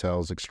Hilary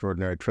Mantel's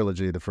extraordinary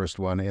trilogy. The first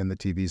one and the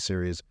TV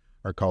series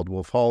are called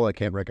Wolf Hall. I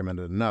can't recommend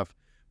it enough.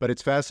 But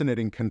it's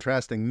fascinating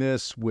contrasting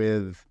this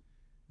with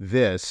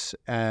this,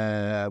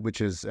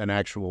 which is an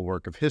actual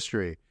work of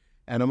history.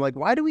 And I'm like,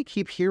 why do we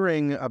keep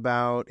hearing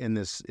about in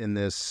this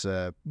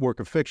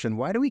work of fiction?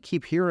 Why do we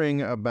keep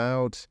hearing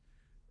about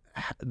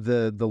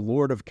the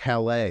Lord of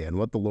Calais and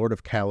what the Lord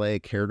of Calais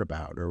cared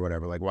about or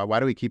whatever? Like, why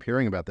do we keep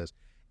hearing about this?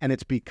 And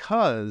it's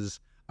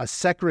because a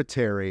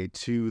secretary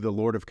to the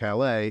Lord of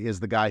Calais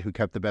is the guy who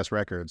kept the best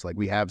records. Like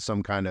we have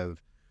some kind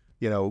of,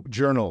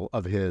 journal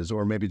of his,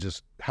 or maybe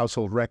just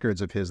household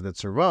records of his that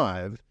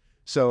survived.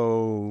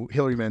 So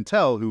Hilary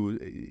Mantel, who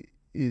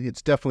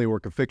it's definitely a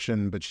work of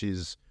fiction, but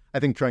she's, I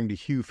think, trying to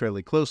hew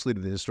fairly closely to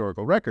the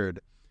historical record,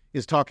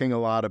 is talking a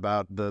lot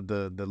about the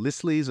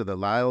Lisleys or the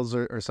Lyles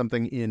or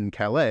something in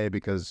Calais,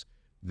 because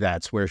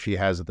that's where she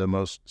has the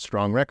most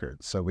strong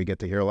records. So we get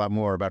to hear a lot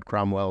more about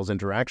Cromwell's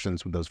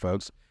interactions with those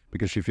folks,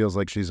 because she feels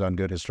like she's on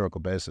good historical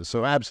basis.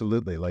 So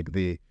absolutely, like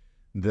the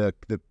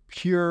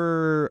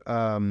pure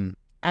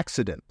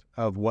accident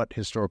of what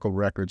historical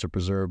records are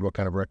preserved, what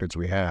kind of records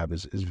we have,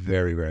 is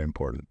very, very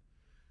important.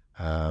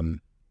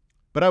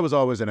 But I was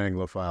always an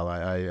Anglophile.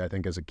 I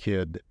think as a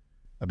kid,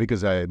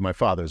 because my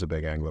father's a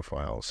big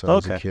Anglophile. So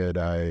as a kid,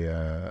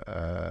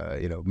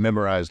 I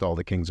memorized all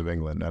the kings of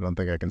England. I don't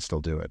think I can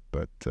still do it,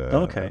 but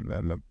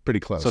I'm pretty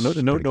close. So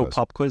no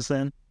pop quiz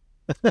then?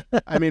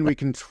 I mean, we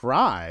can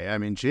try. I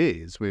mean,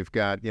 geez, we've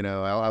got,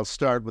 I'll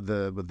start with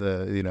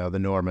the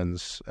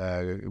Normans.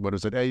 What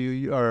is it?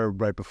 You are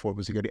right before.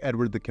 Was he got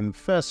Edward the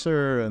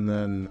Confessor, and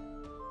then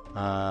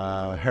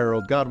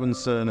Harold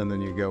Godwinson, and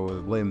then you go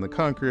with William the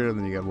Conqueror, and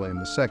then you got William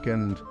II,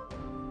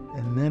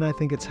 and then I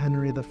think it's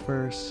Henry the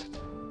First,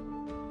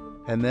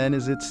 and then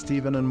is it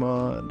Stephen and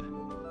Maud,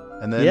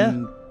 and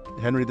then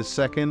Henry the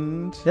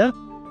Second,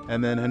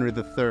 and then Henry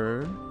the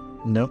Third.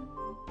 No,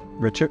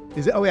 Richard.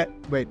 Is it? Oh yeah,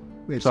 wait.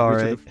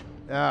 Sorry.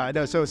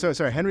 No. So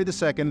sorry. Henry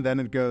II. Then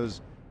it goes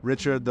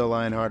Richard the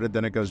Lionhearted.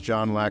 Then it goes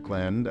John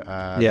Lackland.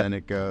 Then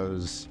it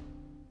goes.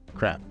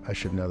 Crap! I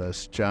should know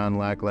this. John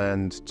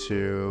Lackland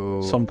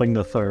to something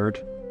the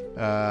Third.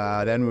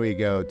 Then we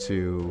go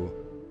to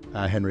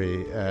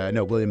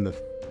William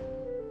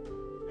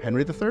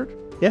Henry the Third.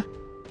 Yeah.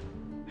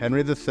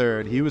 Henry the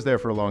Third. He was there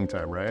for a long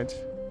time, right?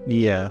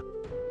 Yeah.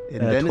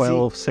 And then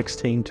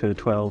 1216 to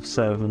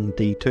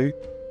 1272.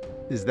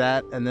 Is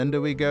that, and then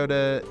do we go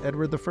to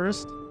Edward I?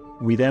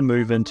 We then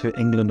move into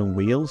England and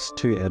Wales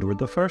to Edward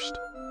I.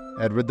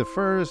 Edward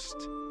I,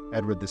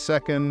 Edward II,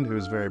 who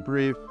is very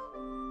brief.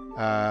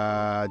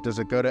 Does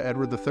it go to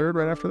Edward III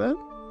right after that?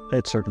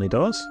 It certainly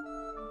does.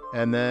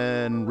 And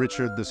then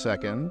Richard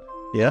II.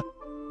 Yeah.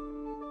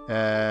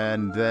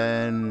 And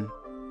then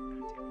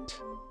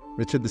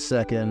Richard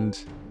II.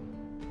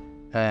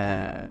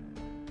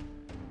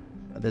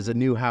 There's a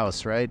new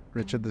house, right?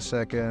 Richard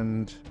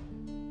II.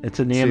 It's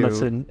a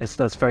name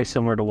that's very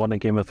similar to one in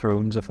Game of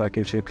Thrones, if that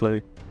gives you a clue.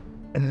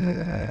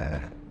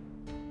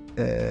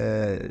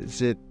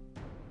 Is it?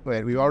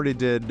 Wait, we already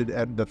did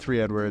the three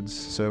Edwards.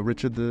 So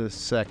Richard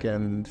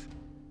II.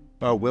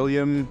 Oh,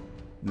 William?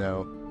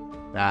 No.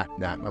 Nah,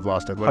 I've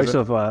lost it. What House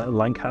of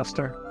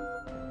Lancaster.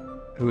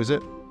 Who is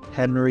it?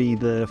 Henry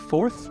the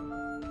Fourth.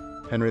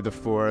 Henry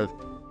IV.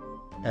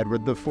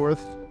 Edward IV.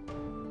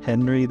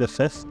 Henry the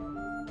Fifth.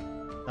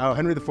 Oh,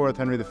 Henry IV,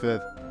 Henry V,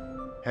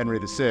 Henry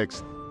VI.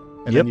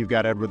 And then you've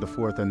got Edward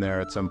IV in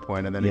there at some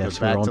point, and then it goes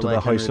back to like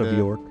the House of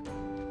York.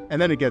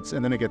 And then it gets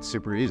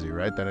super easy,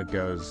 right? Then it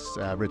goes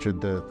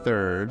Richard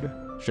III.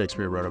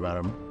 Shakespeare wrote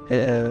about him.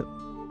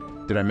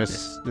 Did I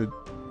miss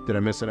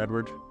an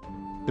Edward?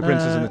 The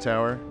Princes in the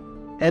Tower.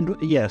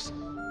 Yes,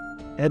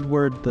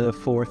 Edward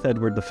IV,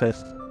 Edward V,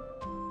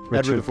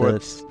 Richard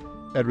Edward IV.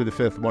 Edward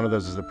V. One of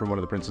those is one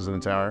of the Princes in the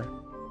Tower,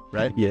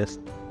 right? Yes.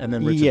 And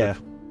then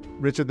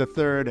Richard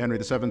III, Henry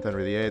VII,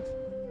 Henry VIII,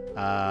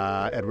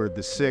 Edward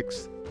VI.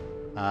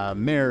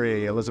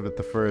 Mary, Elizabeth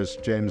I,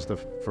 James I,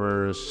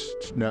 Charles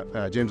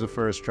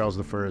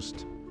I,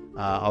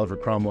 Oliver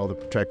Cromwell, the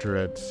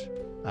Protectorate,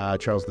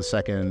 Charles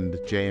II,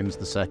 James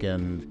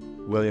II,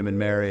 William and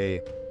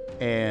Mary,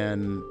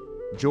 and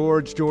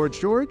George. Yeah.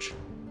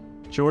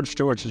 George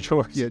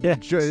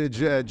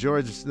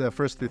the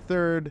First through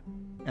Third,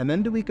 and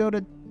then do we go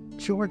to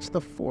George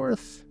the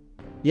Fourth?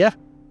 Yeah.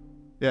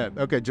 Yeah.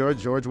 Okay.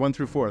 George 1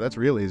 through 4. That's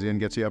real easy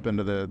and gets you up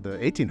into the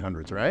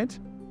 1800s, right?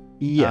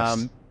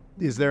 Yes.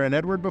 Is there an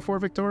Edward before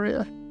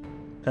Victoria?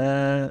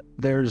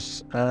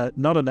 There's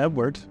not an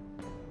Edward.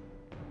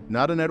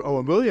 Not an Edward. Oh,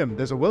 a William.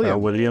 There's a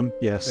William. William,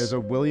 yes. There's a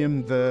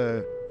William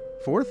the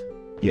Fourth?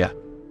 Yeah.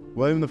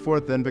 William the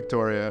Fourth, then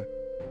Victoria,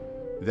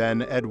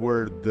 then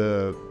Edward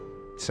the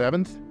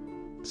Seventh?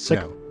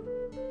 No.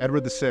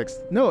 Edward the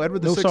Sixth. No,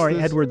 Edward the Sixth. No,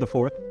 sorry, Edward the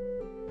Fourth.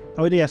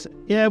 Oh, yes.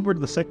 Yeah, Edward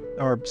the Sixth,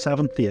 or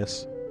Seventh,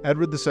 yes.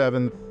 Edward the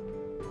Seventh.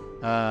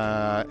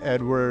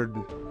 Edward...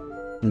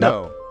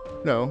 No.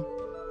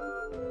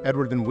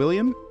 Edward and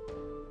William?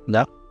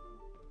 No.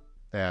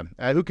 Yeah.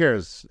 Who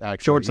cares,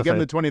 actually? George you get in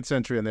the 20th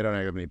century and they don't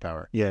have any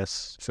power.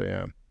 Yes. So,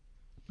 yeah.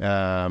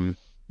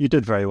 You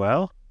did very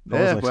well.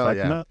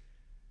 Yeah.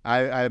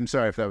 I'm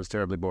sorry if that was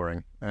terribly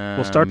boring.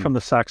 We'll start from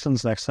the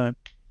Saxons next time.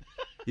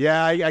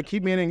 Yeah, I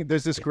keep meaning,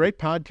 there's this great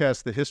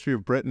podcast, The History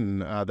of Britain,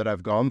 that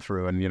I've gone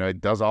through, and,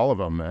 it does all of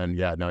them. And,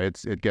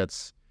 it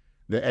gets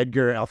the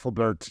Edgar,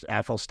 Ethelbert,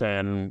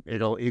 Athelstan,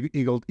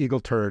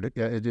 Eagle Turd.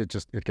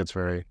 It gets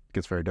very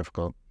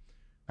difficult.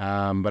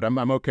 But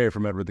I'm okay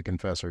from Edward the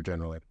Confessor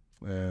generally.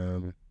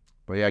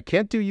 But yeah, I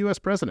can't do U.S.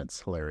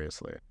 presidents,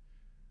 hilariously.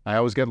 I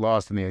always get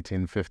lost in the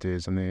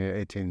 1850s and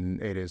the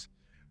 1880s.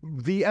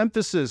 The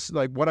emphasis,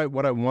 like what I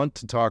want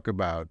to talk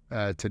about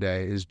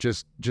today, is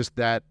just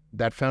that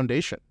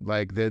foundation.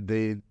 Like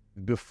the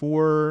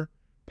before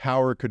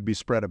power could be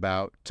spread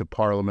about to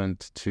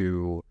Parliament,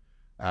 to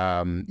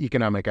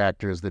economic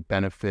actors that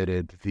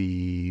benefited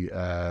the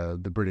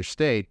British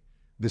state,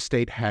 the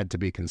state had to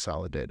be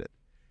consolidated.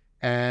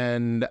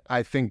 And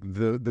I think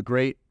the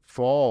great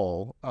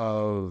failing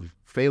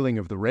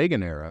of the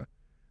Reagan era,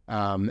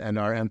 and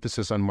our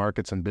emphasis on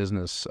markets and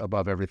business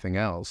above everything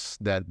else,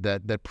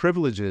 that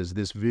privileges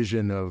this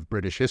vision of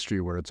British history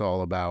where it's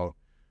all about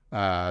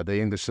the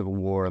English Civil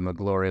War and the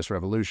Glorious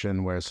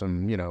Revolution, where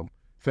some,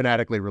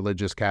 fanatically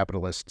religious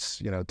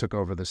capitalists, took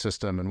over the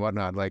system and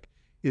whatnot,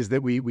 is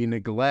that we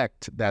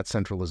neglect that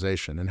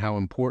centralization and how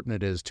important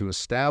it is to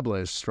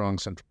establish strong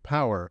central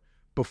power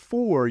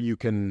before you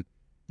can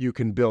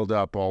build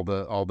up all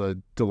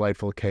the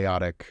delightful,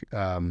 chaotic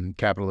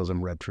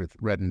capitalism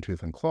red in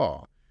tooth and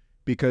claw.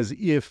 Because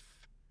if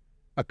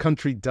a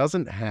country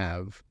doesn't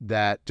have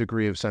that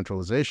degree of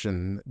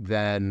centralization,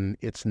 then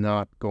it's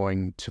not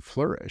going to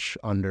flourish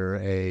under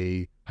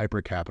a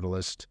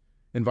hyper-capitalist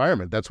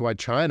environment. That's why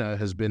China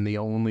has been the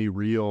only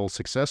real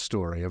success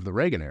story of the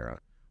Reagan era,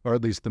 or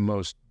at least the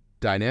most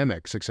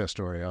dynamic success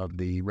story of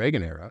the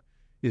Reagan era,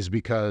 is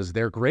because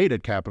they're great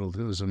at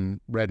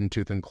capitalism red in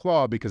tooth and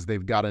claw because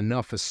they've got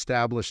enough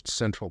established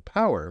central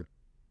power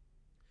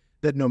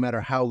that no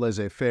matter how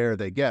laissez-faire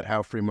they get,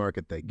 how free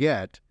market they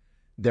get,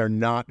 they're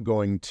not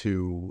going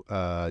to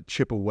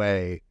chip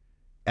away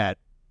at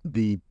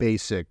the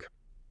basic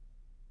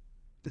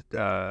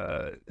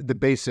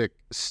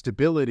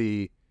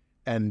stability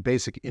and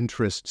basic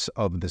interests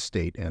of the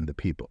state and the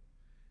people.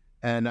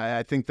 And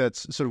I think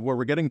that's sort of where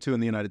we're getting to in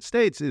the United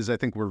States is I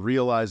think we're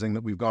realizing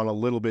that we've gone a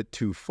little bit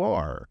too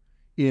far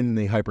in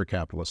the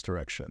hyper-capitalist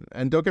direction.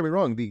 And don't get me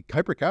wrong, the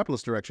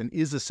hyper-capitalist direction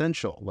is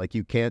essential. Like,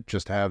 you can't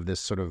just have this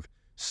sort of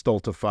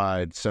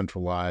stultified,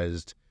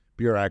 centralized,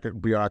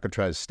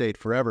 bureaucratized state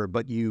forever,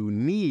 but you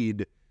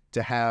need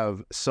to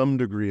have some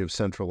degree of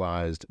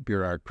centralized,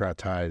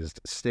 bureaucratized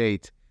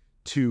state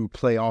to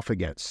play off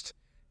against.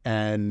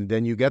 And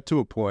then you get to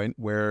a point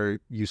where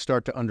you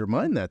start to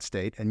undermine that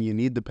state and you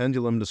need the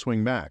pendulum to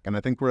swing back. And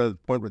I think we're at the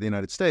point with the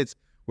United States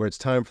where it's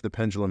time for the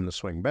pendulum to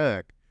swing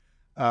back.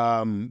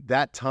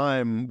 That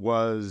time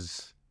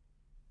it's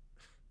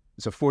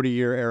a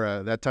 40-year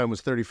era. That time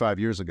was 35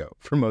 years ago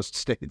for most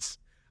states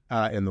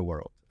in the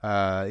world.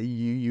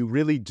 You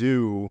really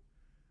do.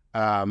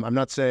 I'm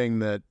not saying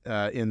that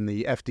in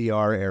the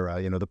FDR era,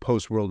 the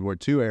post-World War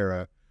II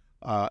era,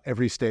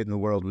 every state in the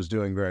world was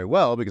doing very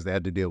well because they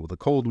had to deal with the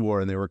Cold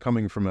War and they were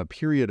coming from a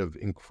period of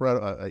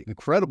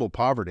incredible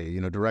poverty,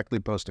 directly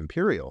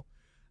post-imperial.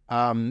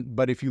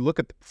 But if you look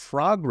at the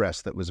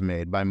progress that was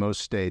made by most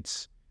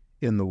states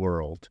in the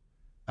world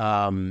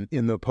in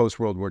the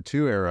post-World War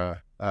II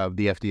era,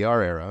 the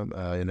FDR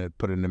era,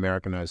 put it in an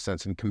Americanized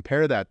sense, and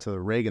compare that to the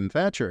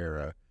Reagan-Thatcher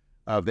era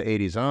of the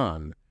 80s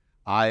on,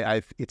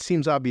 it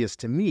seems obvious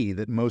to me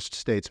that most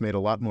states made a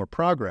lot more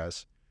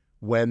progress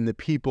when the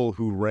people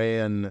who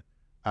ran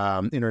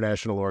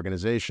international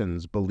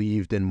organizations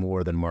believed in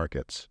more than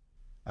markets,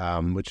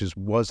 which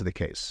was the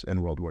case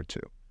in World War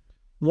II.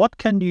 What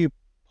can you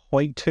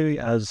point to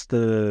as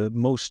the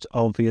most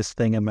obvious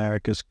thing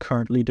America's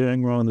currently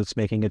doing wrong that's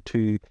making it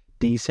too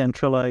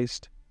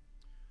decentralized?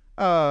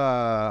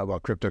 Well,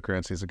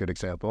 cryptocurrency is a good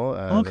example.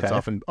 Okay.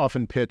 It's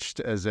often pitched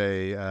as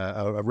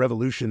a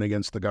revolution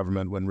against the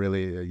government when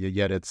really,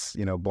 yet it's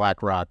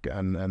BlackRock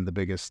and the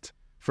biggest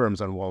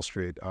firms on Wall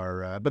Street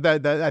are. But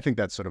that I think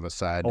that's sort of a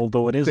side.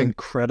 Although it is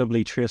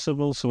incredibly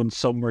traceable, so in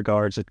some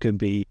regards it can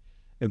be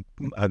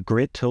a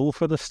great tool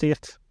for the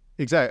state.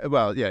 Exactly.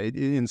 Well, yeah,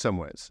 in some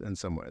ways.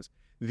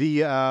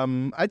 The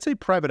I'd say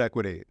private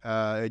equity.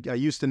 I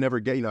used to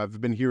never get.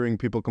 I've been hearing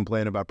people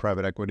complain about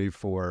private equity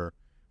for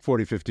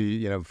 40,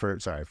 50, for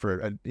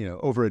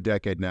over a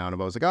decade now. And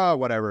I was like, oh,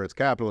 whatever, it's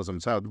capitalism,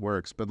 it's how it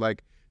works. But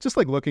just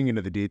looking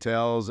into the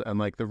details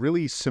and the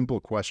really simple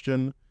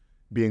question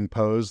being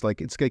posed,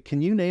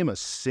 can you name a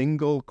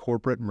single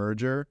corporate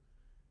merger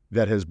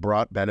that has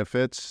brought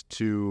benefits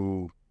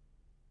to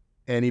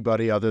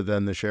anybody other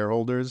than the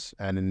shareholders?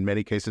 And in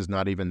many cases,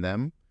 not even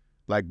them,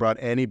 brought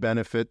any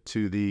benefit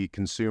to the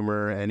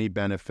consumer, any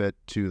benefit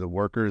to the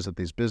workers at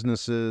these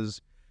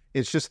businesses.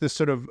 It's just this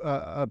sort of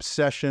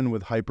obsession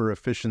with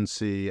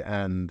hyper-efficiency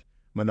and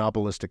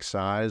monopolistic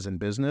size in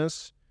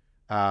business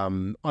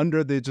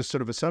under the just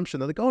sort of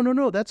assumption that oh,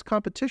 no, that's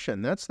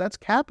competition. That's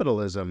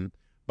capitalism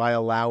by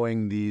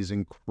allowing these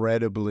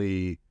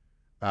incredibly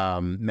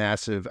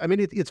massive... I mean,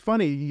 it's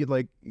funny,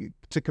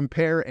 to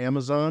compare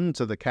Amazon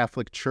to the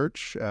Catholic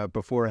Church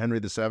before Henry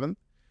VII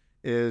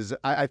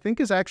I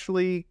think is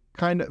actually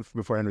kind of...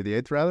 Before Henry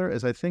VIII, rather,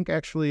 is I think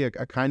actually a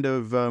kind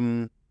of...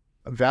 a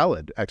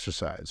valid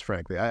exercise,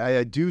 frankly.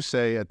 I do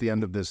say at the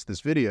end of this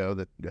video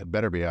that had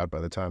better be out by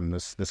the time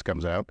this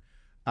comes out,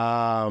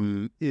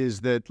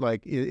 is that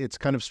it's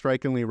kind of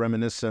strikingly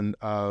reminiscent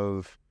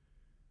of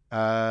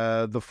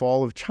the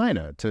fall of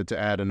China, to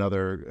add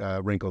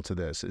another wrinkle to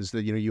this, is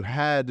that, you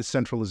had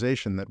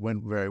centralization that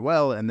went very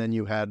well, and then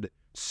you had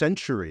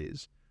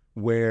centuries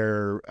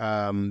where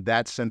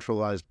that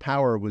centralized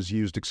power was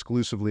used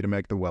exclusively to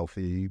make the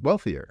wealthy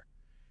wealthier.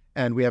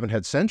 And we haven't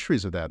had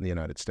centuries of that in the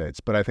United States,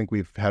 but I think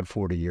we've had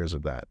 40 years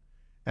of that.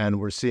 And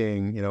we're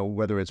seeing,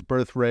 whether it's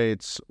birth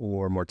rates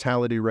or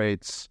mortality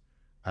rates,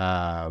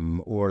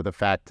 or the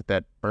fact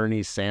that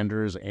Bernie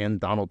Sanders and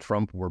Donald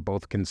Trump were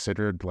both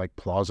considered like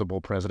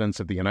plausible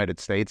presidents of the United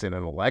States in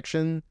an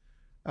election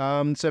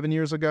 7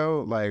 years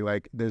ago.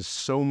 Like there's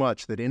so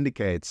much that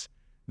indicates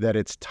that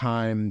it's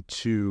time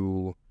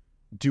to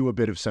do a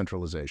bit of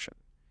centralization.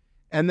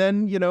 And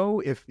then,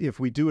 if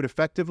we do it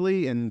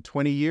effectively in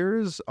 20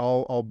 years,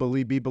 I'll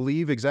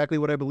believe exactly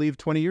what I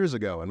believed 20 years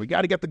ago. And we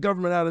got to get the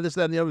government out of this,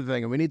 that, and the other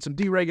thing. And we need some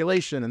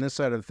deregulation and this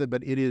side of the thing.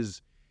 But it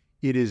is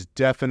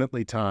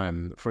definitely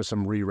time for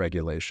some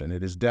re-regulation.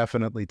 It is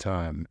definitely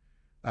time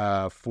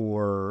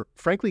for,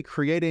 frankly,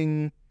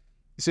 creating...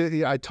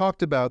 See, I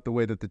talked about the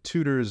way that the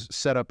Tudors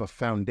set up a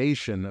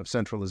foundation of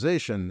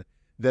centralization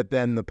that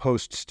then the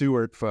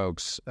post-Stuart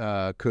folks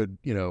could,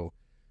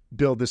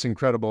 build this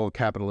incredible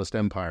capitalist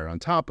empire on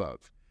top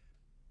of.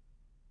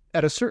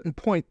 At a certain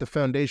point, the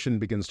foundation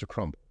begins to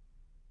crumble.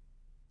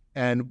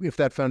 And if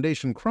that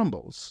foundation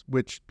crumbles,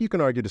 which you can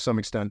argue to some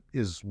extent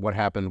is what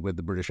happened with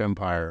the British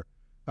Empire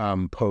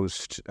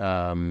post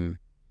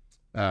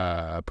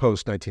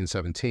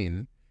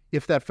 1917,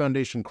 if that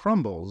foundation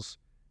crumbles,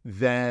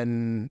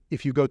 then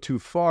if you go too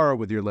far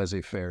with your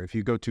laissez-faire, if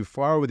you go too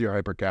far with your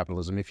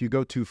hyper-capitalism, if you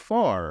go too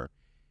far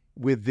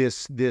with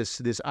this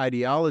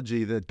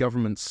ideology that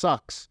government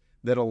sucks,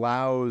 that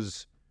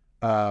allows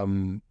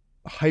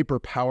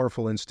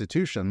hyper-powerful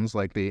institutions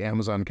like the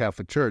Amazon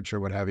Catholic Church or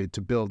what have you to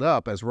build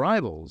up as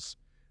rivals,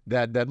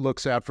 that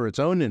looks out for its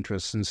own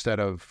interests instead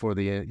of for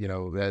the,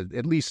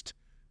 at least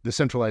the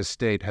centralized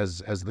state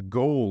has the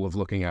goal of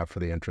looking out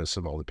for the interests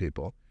of all the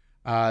people,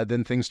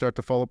 then things start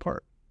to fall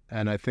apart.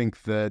 And I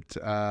think that,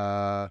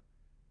 I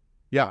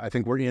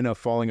think we're in a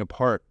falling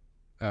apart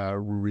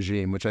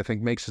regime, which I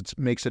think makes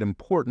it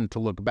important to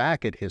look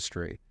back at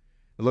history,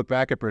 look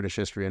back at British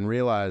history and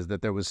realize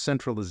that there was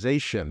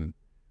centralization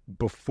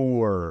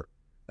before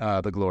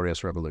the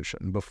Glorious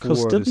Revolution,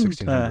 before the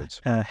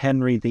 1600s.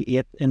 Henry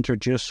VIII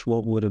introduce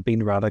what would have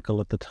been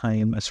radical at the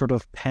time, a sort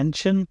of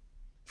pension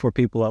for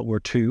people that were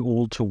too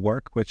old to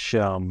work, which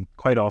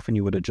quite often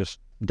you would have just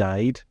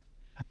died.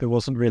 There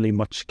wasn't really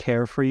much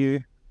care for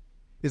you.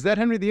 Is that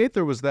Henry VIII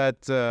or was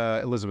that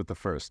Elizabeth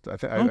I?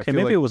 Okay,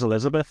 maybe it was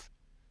Elizabeth.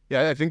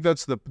 Yeah, I think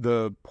that's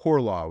the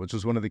Poor Law, which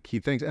was one of the key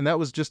things. And that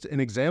was just an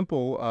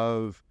example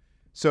of,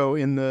 so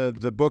in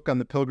the book on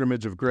the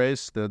Pilgrimage of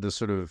Grace, the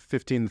sort of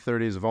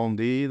 1530s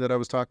Vendée that I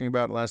was talking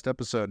about last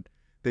episode,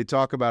 they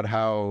talk about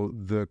how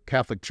the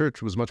Catholic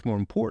Church was much more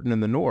important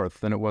in the North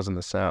than it was in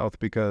the South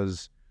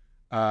because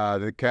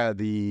the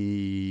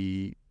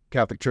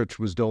Catholic Church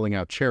was doling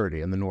out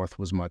charity and the North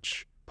was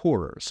much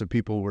poorer. So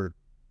people were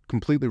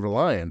completely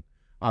reliant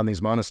on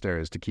these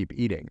monasteries to keep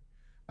eating.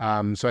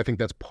 So I think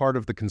that's part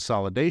of the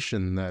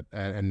consolidation that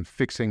and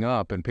fixing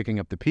up and picking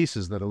up the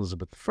pieces that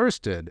Elizabeth I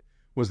did,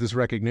 was this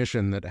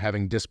recognition that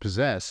having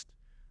dispossessed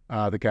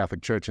the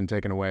Catholic Church and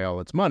taken away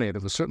all its money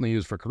that was certainly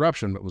used for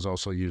corruption but was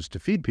also used to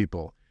feed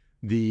people,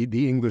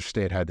 the English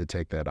state had to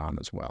take that on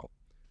as well.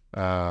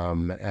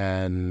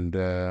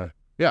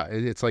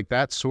 It's like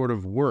that sort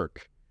of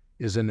work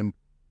is an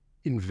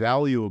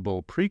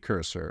invaluable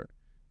precursor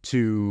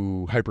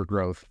to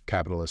hypergrowth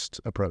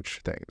capitalist approach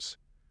things.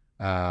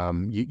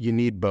 You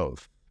need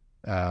both.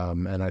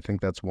 And I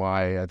think that's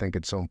why I think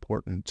it's so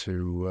important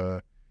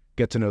to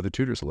get to know the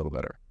Tudors a little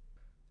better.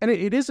 And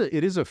it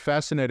is a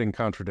fascinating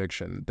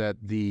contradiction that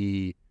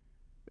the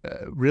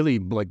really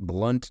like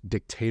blunt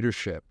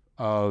dictatorship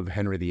of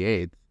Henry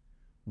VIII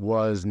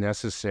was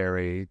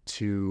necessary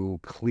to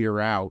clear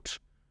out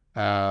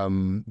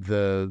the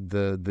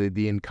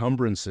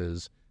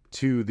encumbrances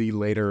to the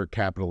later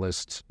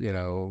capitalist,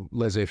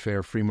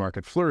 laissez-faire free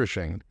market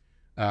flourishing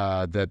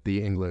that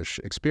the English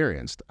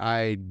experienced.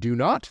 I do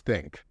not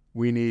think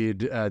we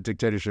need a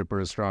dictatorship or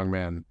a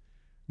strongman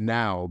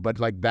now, but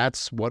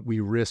that's what we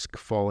risk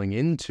falling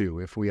into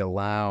if we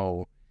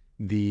allow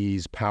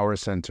these power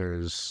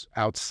centers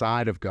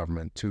outside of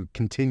government to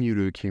continue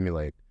to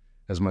accumulate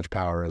as much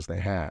power as they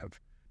have.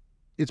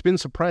 It's been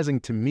surprising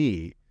to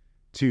me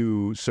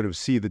to sort of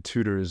see the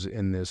Tudors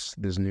in this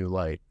new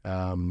light,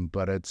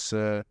 but it's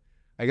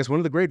I guess one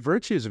of the great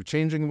virtues of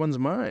changing one's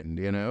mind.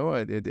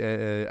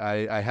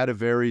 I had a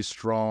very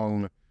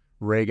strong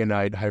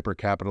Reaganite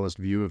hyper-capitalist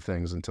view of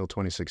things until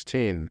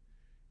 2016.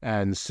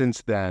 And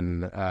since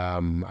then,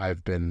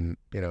 I've been,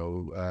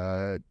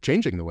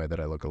 changing the way that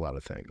I look at a lot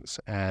of things.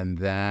 And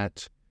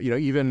that,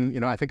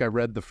 I think I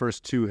read the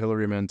first two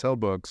Hilary Mantel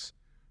books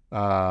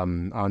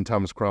on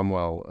Thomas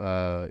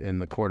Cromwell in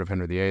the court of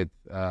Henry VIII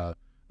a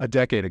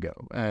decade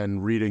ago.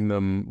 And reading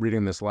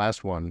this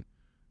last one,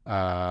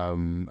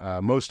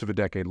 most of a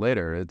decade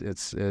later,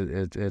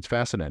 it's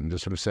fascinating. It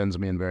just sort of sends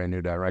me in very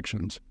new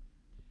directions.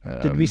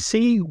 Did we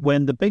see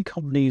when the big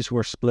companies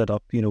were split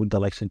up, the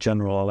likes of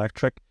General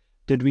Electric,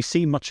 did we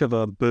see much of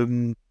a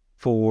boom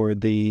for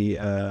the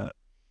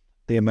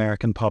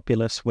American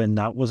populace when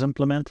that was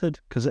implemented?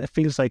 Because it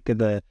feels like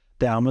the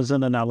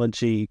Amazon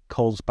analogy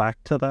calls back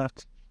to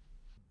that.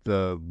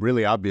 The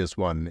really obvious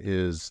one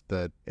is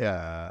that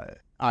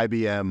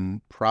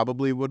IBM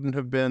probably wouldn't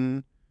have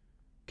been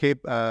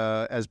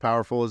as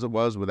powerful as it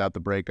was without the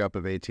breakup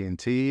of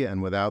AT&T,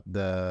 and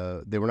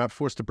they were not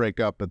forced to break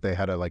up, but they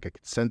had a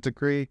consent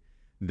decree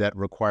that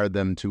required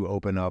them to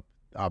open up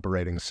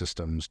operating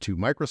systems to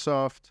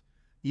Microsoft.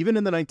 Even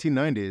in the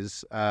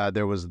 1990s,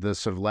 there was this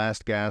sort of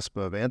last gasp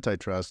of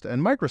antitrust,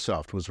 and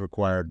Microsoft was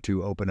required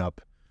to open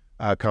up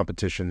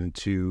competition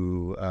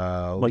to.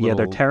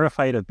 They're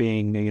terrified of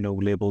being,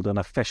 labeled an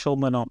official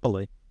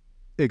monopoly.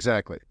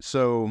 Exactly.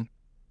 So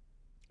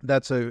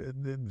that's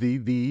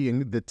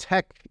the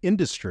tech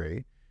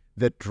industry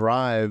that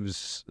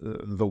drives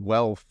the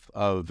wealth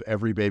of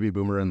every baby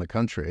boomer in the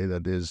country.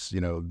 That is,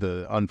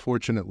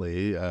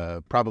 unfortunately,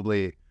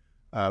 probably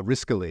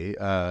riskily,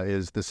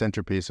 is the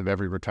centerpiece of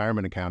every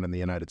retirement account in the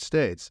United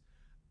States,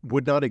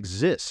 would not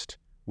exist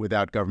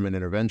without government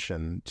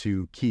intervention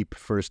to keep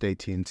first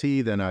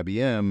AT&T, then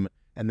IBM,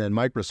 and then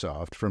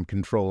Microsoft from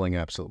controlling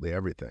absolutely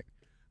everything.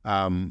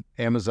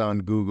 Amazon,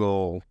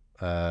 Google,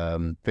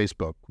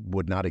 Facebook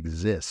would not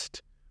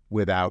exist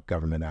without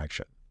government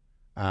action.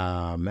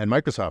 And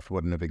Microsoft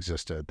wouldn't have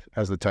existed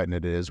as the titan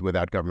it is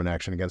without government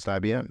action against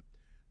IBM.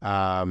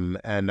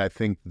 And I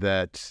think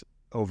that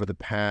over the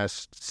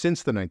past,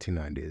 since the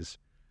 1990s,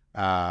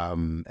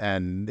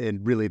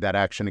 and really that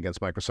action against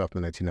Microsoft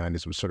in the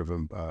 1990s was sort of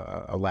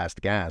a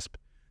last gasp,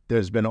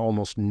 there's been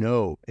almost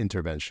no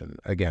intervention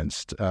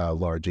against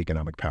large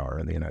economic power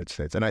in the United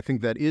States. And I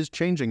think that is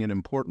changing in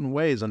important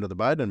ways under the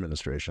Biden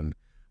administration,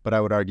 but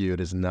I would argue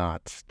it is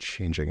not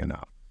changing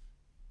enough.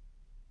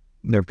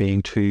 They're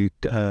being too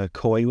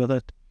coy with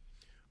it?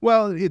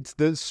 Well,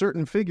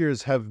 certain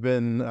figures have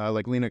been,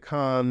 like Lena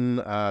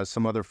Khan,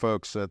 some other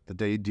folks at the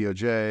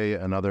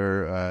DOJ and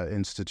other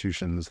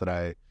institutions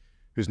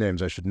whose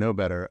names I should know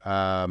better,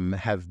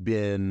 have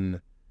been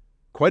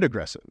quite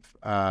aggressive.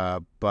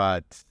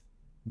 But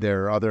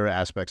there are other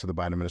aspects of the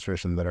Biden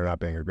administration that are not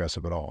being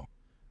aggressive at all.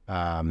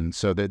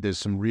 So there's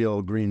some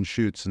real green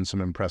shoots and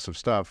some impressive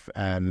stuff,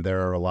 and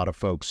there are a lot of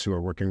folks who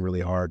are working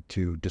really hard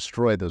to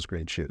destroy those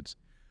green shoots.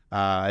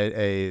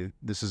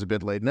 This is a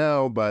bit late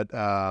now, but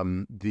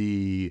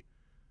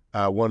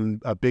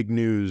big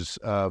news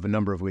of a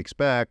number of weeks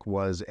back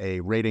was a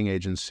rating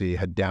agency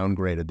had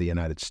downgraded the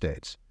United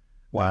States.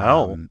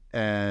 Wow.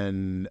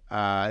 And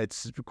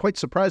it's quite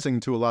surprising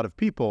to a lot of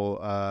people.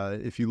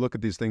 If you look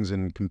at these things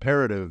in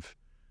comparative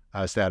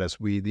status,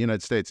 the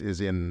United States is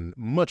in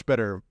much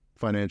better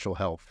financial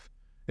health.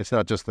 It's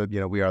not just that,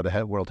 we are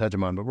the world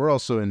hegemon, but we're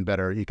also in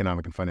better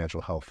economic and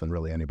financial health than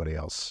really anybody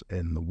else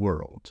in the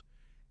world.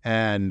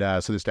 And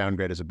so this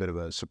downgrade is a bit of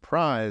a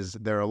surprise.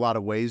 There are a lot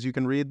of ways you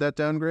can read that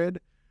downgrade.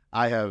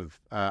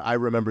 I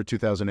remember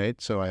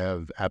 2008, so I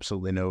have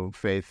absolutely no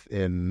faith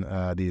in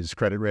these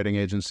credit rating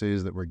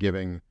agencies that were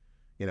giving,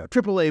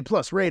 AAA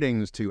plus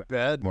ratings to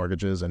bad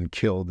mortgages and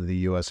killed the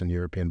U.S. and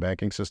European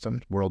banking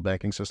systems, world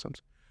banking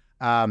systems.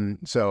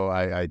 So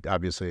I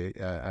obviously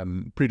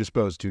am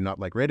predisposed to not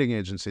like rating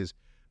agencies,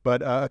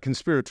 but a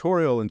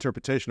conspiratorial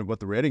interpretation of what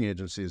the rating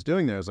agency is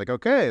doing there is like,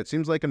 okay, it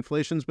seems like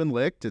inflation's been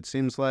licked. It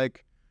seems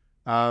like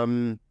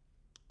the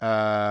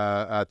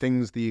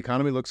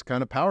economy looks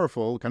kind of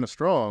powerful, kind of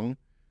strong.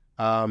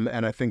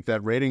 And I think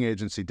that rating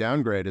agency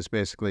downgrade is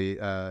basically,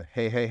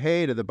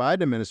 hey to the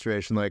Biden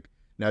administration. Like,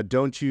 now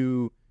don't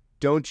you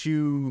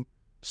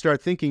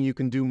start thinking you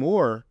can do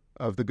more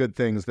of the good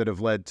things that have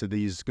led to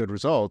these good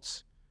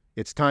results.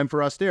 It's time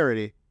for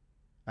austerity.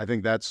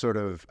 That's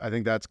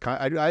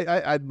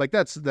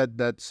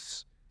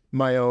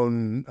my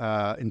own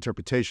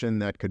interpretation.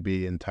 That could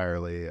be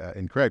entirely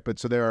incorrect. But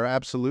so there are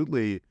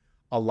absolutely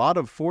a lot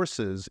of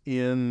forces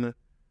in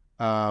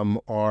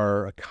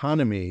our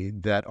economy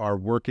that are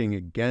working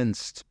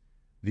against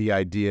the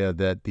idea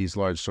that these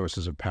large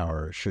sources of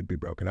power should be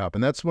broken up.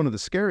 And that's one of the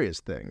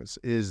scariest things,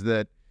 is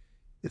that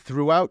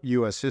throughout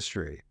U.S.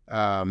 history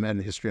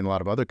and history in a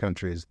lot of other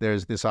countries,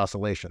 there's this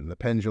oscillation. The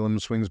pendulum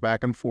swings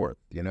back and forth.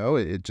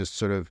 It just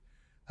sort of,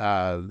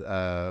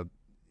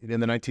 in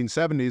the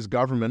 1970s,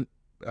 government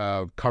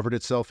covered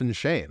itself in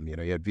shame.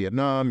 You had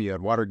Vietnam, you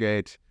had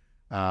Watergate,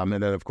 and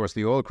then, of course,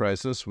 the oil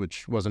crisis,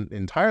 which wasn't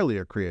entirely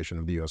a creation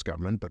of the U.S.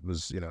 government, but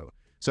was,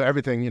 so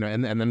everything,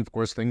 and then, of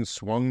course, things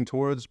swung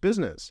towards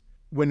business.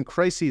 When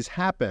crises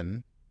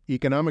happen,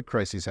 economic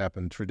crises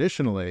happen,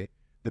 traditionally,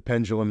 the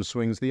pendulum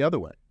swings the other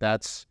way.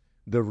 That's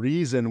the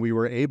reason we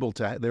were able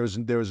to, there's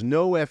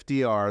no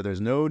FDR,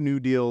 there's no New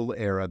Deal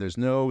era, there's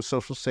no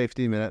social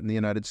safety net in the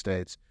United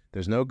States,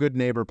 there's no good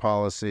neighbor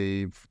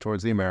policy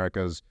towards the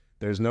Americas,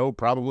 there's no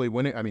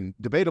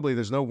debatably,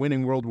 there's no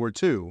winning World War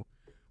II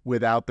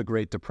without the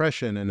Great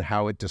Depression and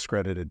how it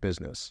discredited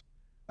business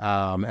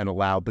and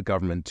allowed the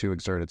government to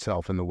exert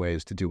itself in the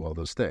ways to do all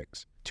those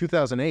things.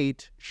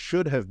 2008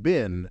 should have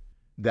been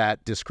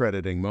that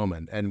discrediting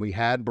moment. And we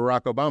had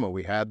Barack Obama.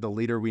 We had the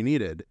leader we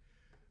needed.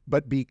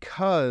 But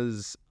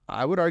because,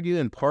 I would argue,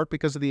 in part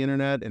because of the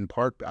internet, in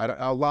part,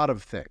 a lot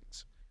of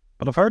things.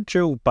 But I've heard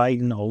Joe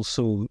Biden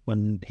also,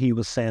 when he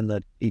was saying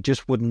that he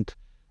just wouldn't,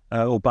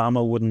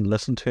 Obama wouldn't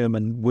listen to him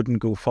and wouldn't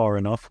go far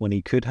enough when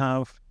he could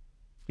have.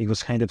 He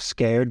was kind of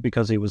scared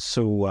because he was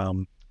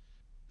so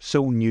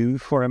new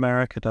for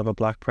America to have a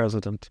black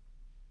president.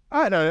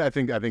 I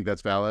think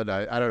that's valid.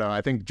 I don't know.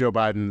 I think Joe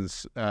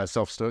Biden's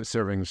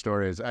self-serving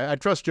stories. I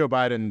trust Joe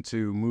Biden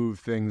to move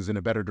things in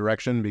a better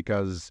direction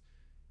because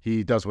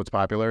he does what's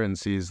popular and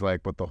sees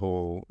like what the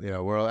whole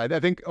world. I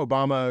think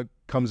Obama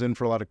comes in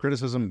for a lot of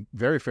criticism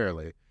very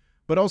fairly,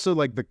 but also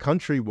like the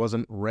country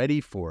wasn't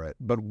ready for it.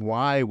 But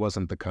why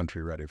wasn't the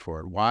country ready for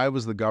it? Why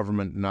was the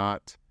government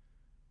not?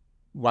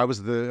 Why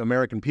was the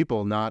American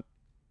people not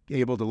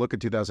able to look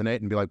at 2008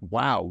 and be like,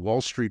 wow,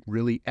 Wall Street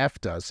really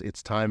effed us.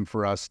 It's time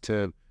for us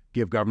to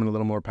give government a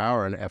little more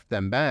power and F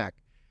them back.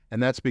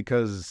 And that's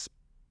because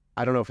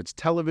I don't know if it's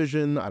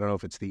television, I don't know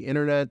if it's the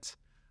internet.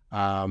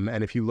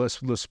 And if you look,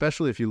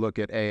 especially if you look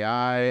at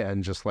AI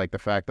and just like the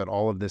fact that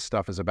all of this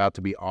stuff is about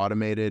to be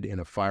automated in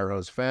a fire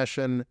hose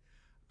fashion,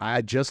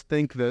 I just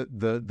think that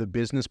the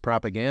business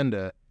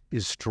propaganda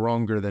is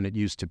stronger than it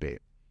used to be.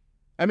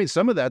 I mean,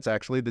 some of that's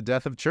actually the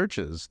death of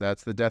churches.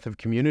 That's the death of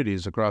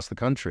communities across the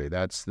country.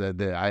 That's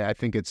I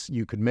think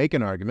you could make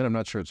an argument, I'm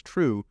not sure it's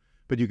true,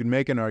 but you can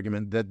make an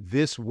argument that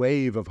this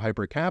wave of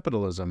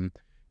hypercapitalism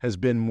has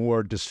been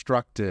more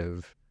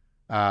destructive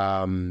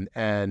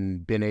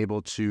and been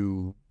able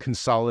to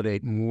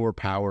consolidate more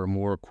power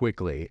more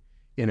quickly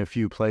in a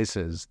few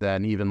places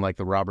than even like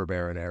the robber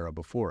baron era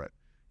before it.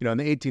 In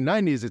the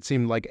 1890s, it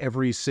seemed like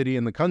every city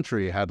in the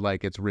country had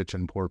like its rich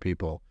and poor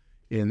people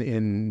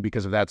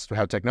because that's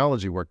how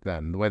technology worked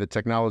then. The way that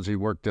technology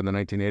worked in the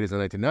 1980s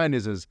and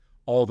 1990s is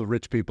all the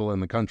rich people in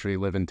the country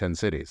live in 10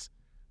 cities.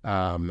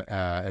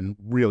 And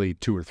really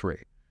 2 or 3.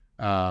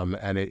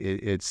 And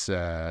it's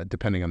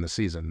depending on the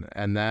season.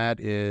 And that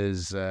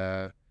is,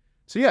 I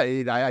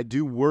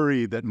do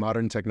worry that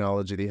modern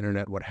technology, the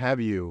internet, what have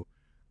you,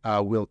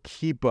 will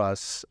keep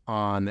us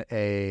on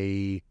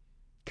a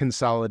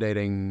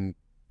consolidating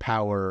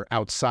power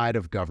outside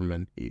of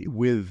government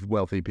with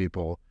wealthy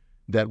people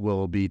that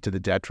will be to the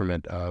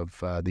detriment of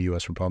the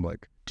U.S.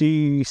 Republic. Do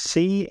you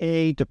see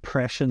a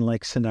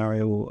depression-like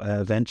scenario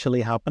eventually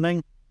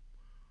happening?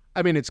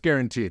 I mean, it's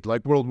guaranteed.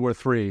 Like World War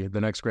III, the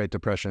next Great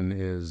Depression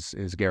is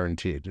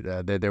guaranteed.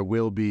 There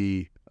will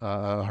be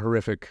a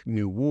horrific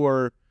new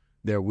war.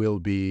 There will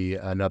be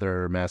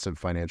another massive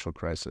financial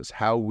crisis.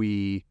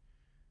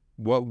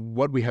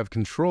 What we have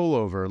control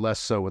over, less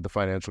so with the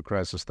financial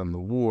crisis than the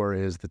war,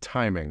 is the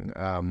timing,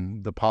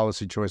 the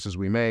policy choices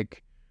we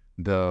make,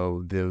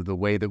 the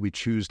way that we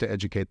choose to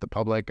educate the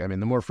public. I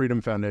mean, the More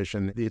Freedom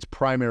Foundation, its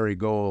primary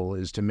goal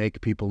is to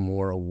make people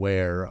more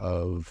aware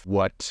of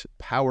what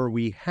power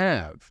we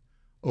have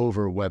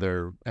over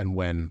whether and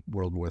when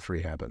World War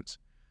III happens.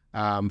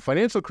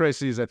 Financial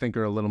crises, I think,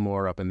 are a little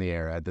more up in the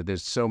air.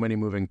 There's so many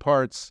moving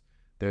parts.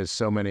 There's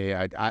so many,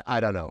 I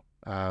don't know.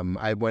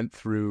 I went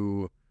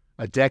through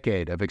a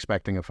decade of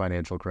expecting a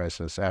financial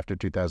crisis after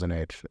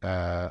 2008,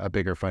 a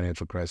bigger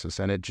financial crisis,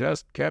 and it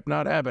just kept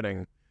not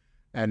happening.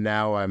 And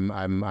now I'm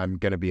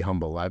going to be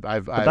humble.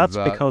 But that's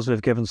because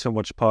we've given so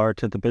much power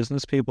to the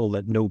business people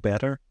that know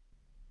better.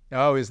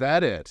 Oh, is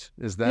that it?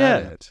 Is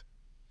that it?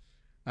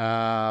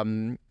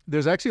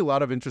 There's actually a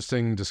lot of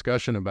interesting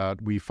discussion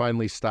about we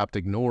finally stopped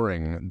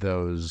ignoring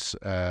those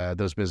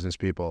business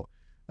people.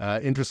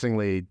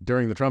 Interestingly,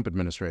 during the Trump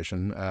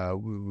administration,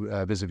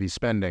 vis-a-vis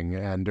spending,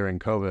 and during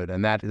COVID,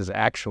 and that is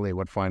actually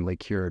what finally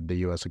cured the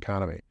U.S.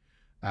 economy.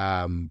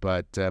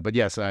 But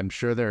yes, I'm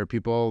sure there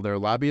are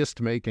lobbyists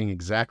making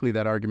exactly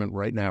that argument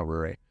right now,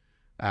 Rory,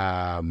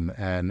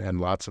 and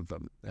lots of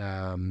them.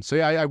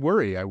 I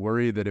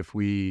worry that if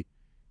we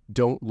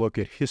don't look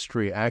at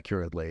history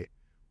accurately,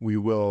 we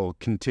will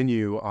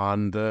continue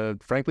on the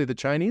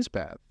Chinese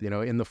path.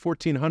 In the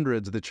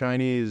 1400s, the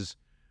Chinese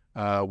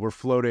were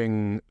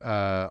floating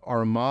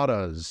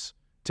armadas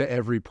to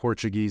every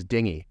Portuguese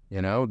dinghy.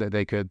 That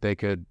they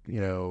could.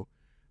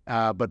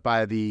 But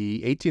by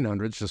the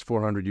 1800s, just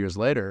 400 years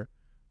later,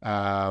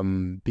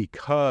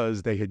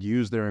 because they had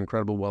used their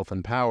incredible wealth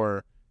and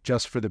power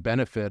just for the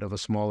benefit of a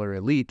smaller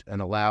elite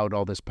and allowed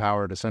all this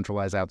power to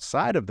centralize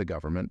outside of the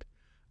government,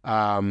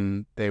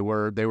 they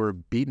were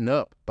beaten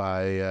up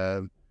by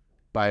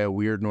a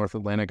weird North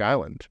Atlantic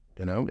island.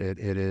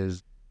 It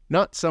is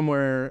not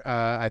somewhere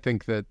I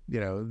think that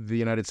the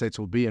United States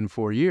will be in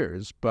 4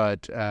 years,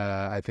 but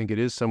I think it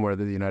is somewhere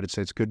that the United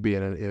States could be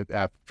in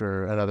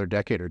after another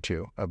decade or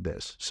two of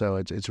this. So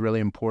it's really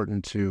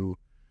important to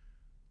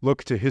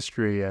look to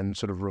history and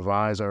sort of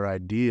revise our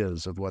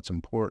ideas of what's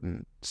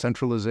important.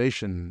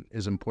 Centralization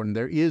is important.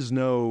 There is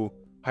no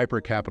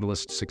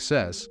hyper-capitalist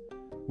success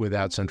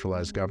without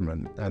centralized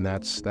government, and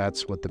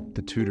that's what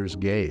the Tudors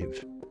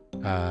gave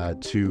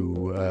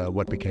to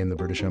what became the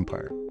British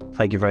Empire.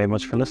 Thank you very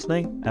much for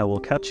listening. I will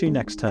catch you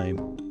next time.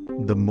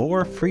 The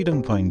More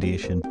Freedom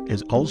Foundation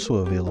is also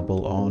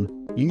available on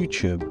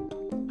YouTube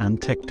and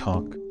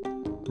TikTok.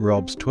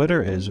 Rob's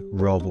Twitter is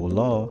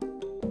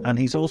RobOLaw, and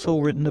he's also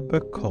written a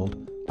book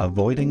called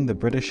Avoiding the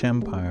British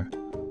Empire,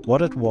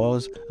 What It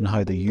Was and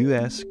How the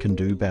US Can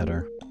Do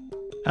Better.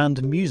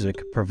 And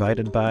music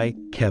provided by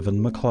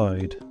Kevin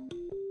MacLeod.